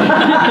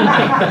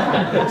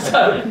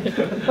 So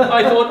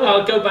I thought,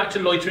 I'll go back to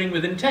loitering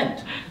with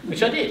intent,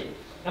 which I did.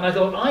 And I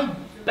thought, I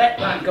bet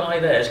that guy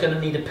there is going to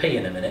need a pee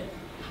in a minute.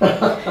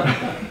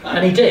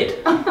 And he did.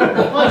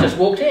 I just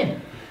walked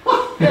in.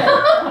 Yeah.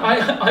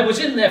 I was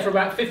in there for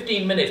about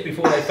 15 minutes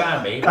before they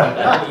found me. What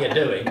the hell are you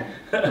doing?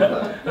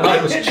 And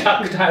I was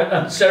chucked out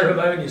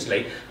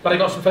unceremoniously, but I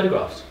got some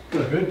photographs.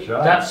 Good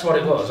job. That's what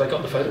it was. I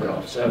got the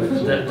photographs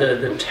of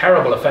the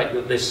terrible effect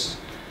that this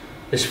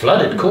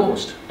flood had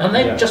caused, and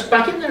they're just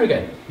back in there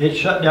again. It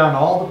shut down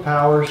all the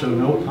power, so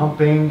no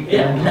pumping,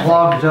 and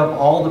clogged up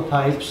all the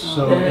pipes.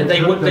 So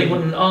they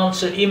wouldn't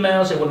answer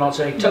emails, they wouldn't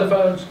answer any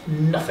telephones,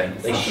 nothing.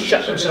 They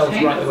shut themselves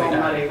right the way down.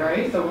 Muddy,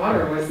 right? The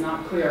water was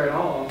not clear at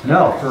all.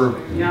 No, for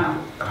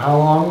how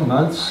long?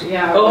 Months?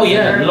 Yeah. Oh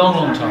yeah,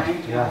 long time.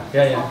 Right? Yeah.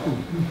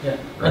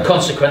 And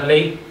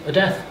consequently, a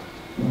death.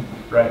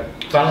 Right.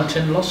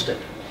 Valentin lost it.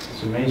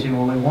 It's amazing,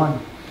 only one.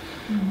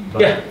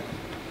 But,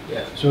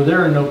 Yeah. So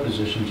they're in no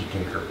position to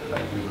take her,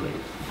 I do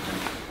believe.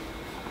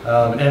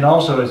 And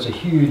also, it's a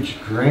huge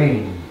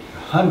drain,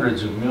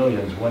 hundreds of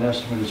millions. One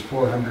estimate is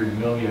 400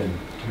 million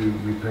to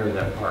repair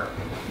that park.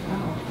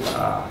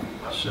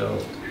 So,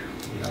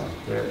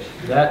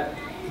 that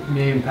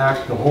may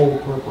impact the whole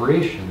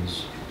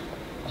corporation's,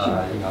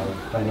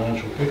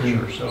 financial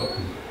picture. So,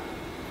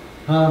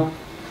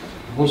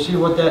 we'll see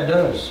what that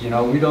does.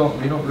 We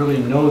don't really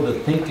know the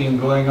thinking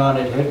going on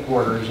at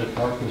headquarters at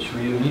Parcos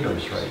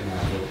Reunidos right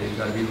now. That they've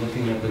got to be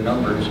looking at the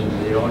numbers, and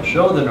they don't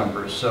show the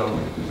numbers, so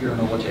we don't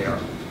know what they are.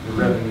 The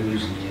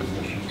revenues and the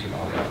admissions and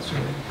all that. So,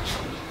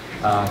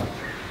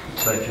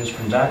 but just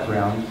from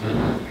background, it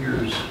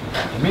appears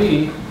to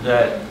me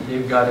that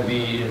they've got to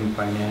be in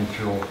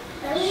financial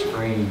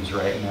strains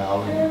right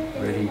now and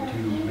ready to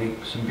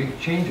make some big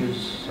changes.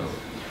 So.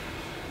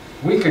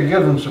 We could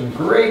give them some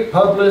great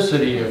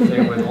publicity if they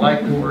would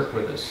like to work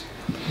with us.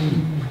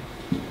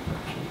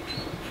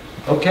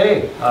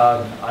 Okay,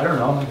 I don't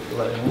know,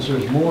 unless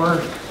there's more,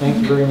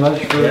 thank you very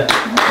much for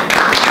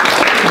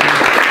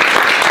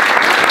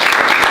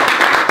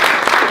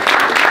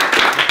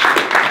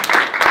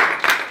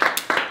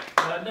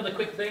another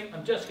quick thing,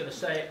 I'm just going to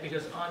say it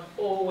because I'm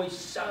always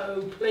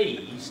so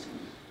pleased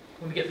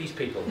when we get these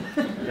people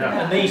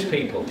and these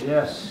people.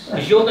 Yes.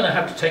 Because you're going to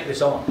have to take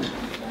this on.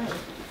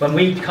 When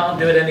we can't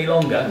do it any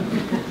longer,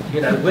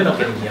 we're not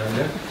getting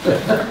younger.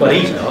 Well,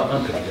 he's not,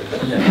 I'm pretty good.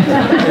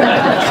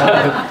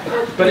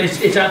 But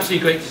it's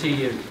absolutely great to see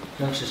you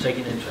youngsters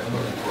taking interest.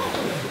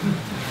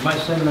 My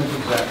sentiments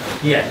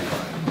exactly. Yeah.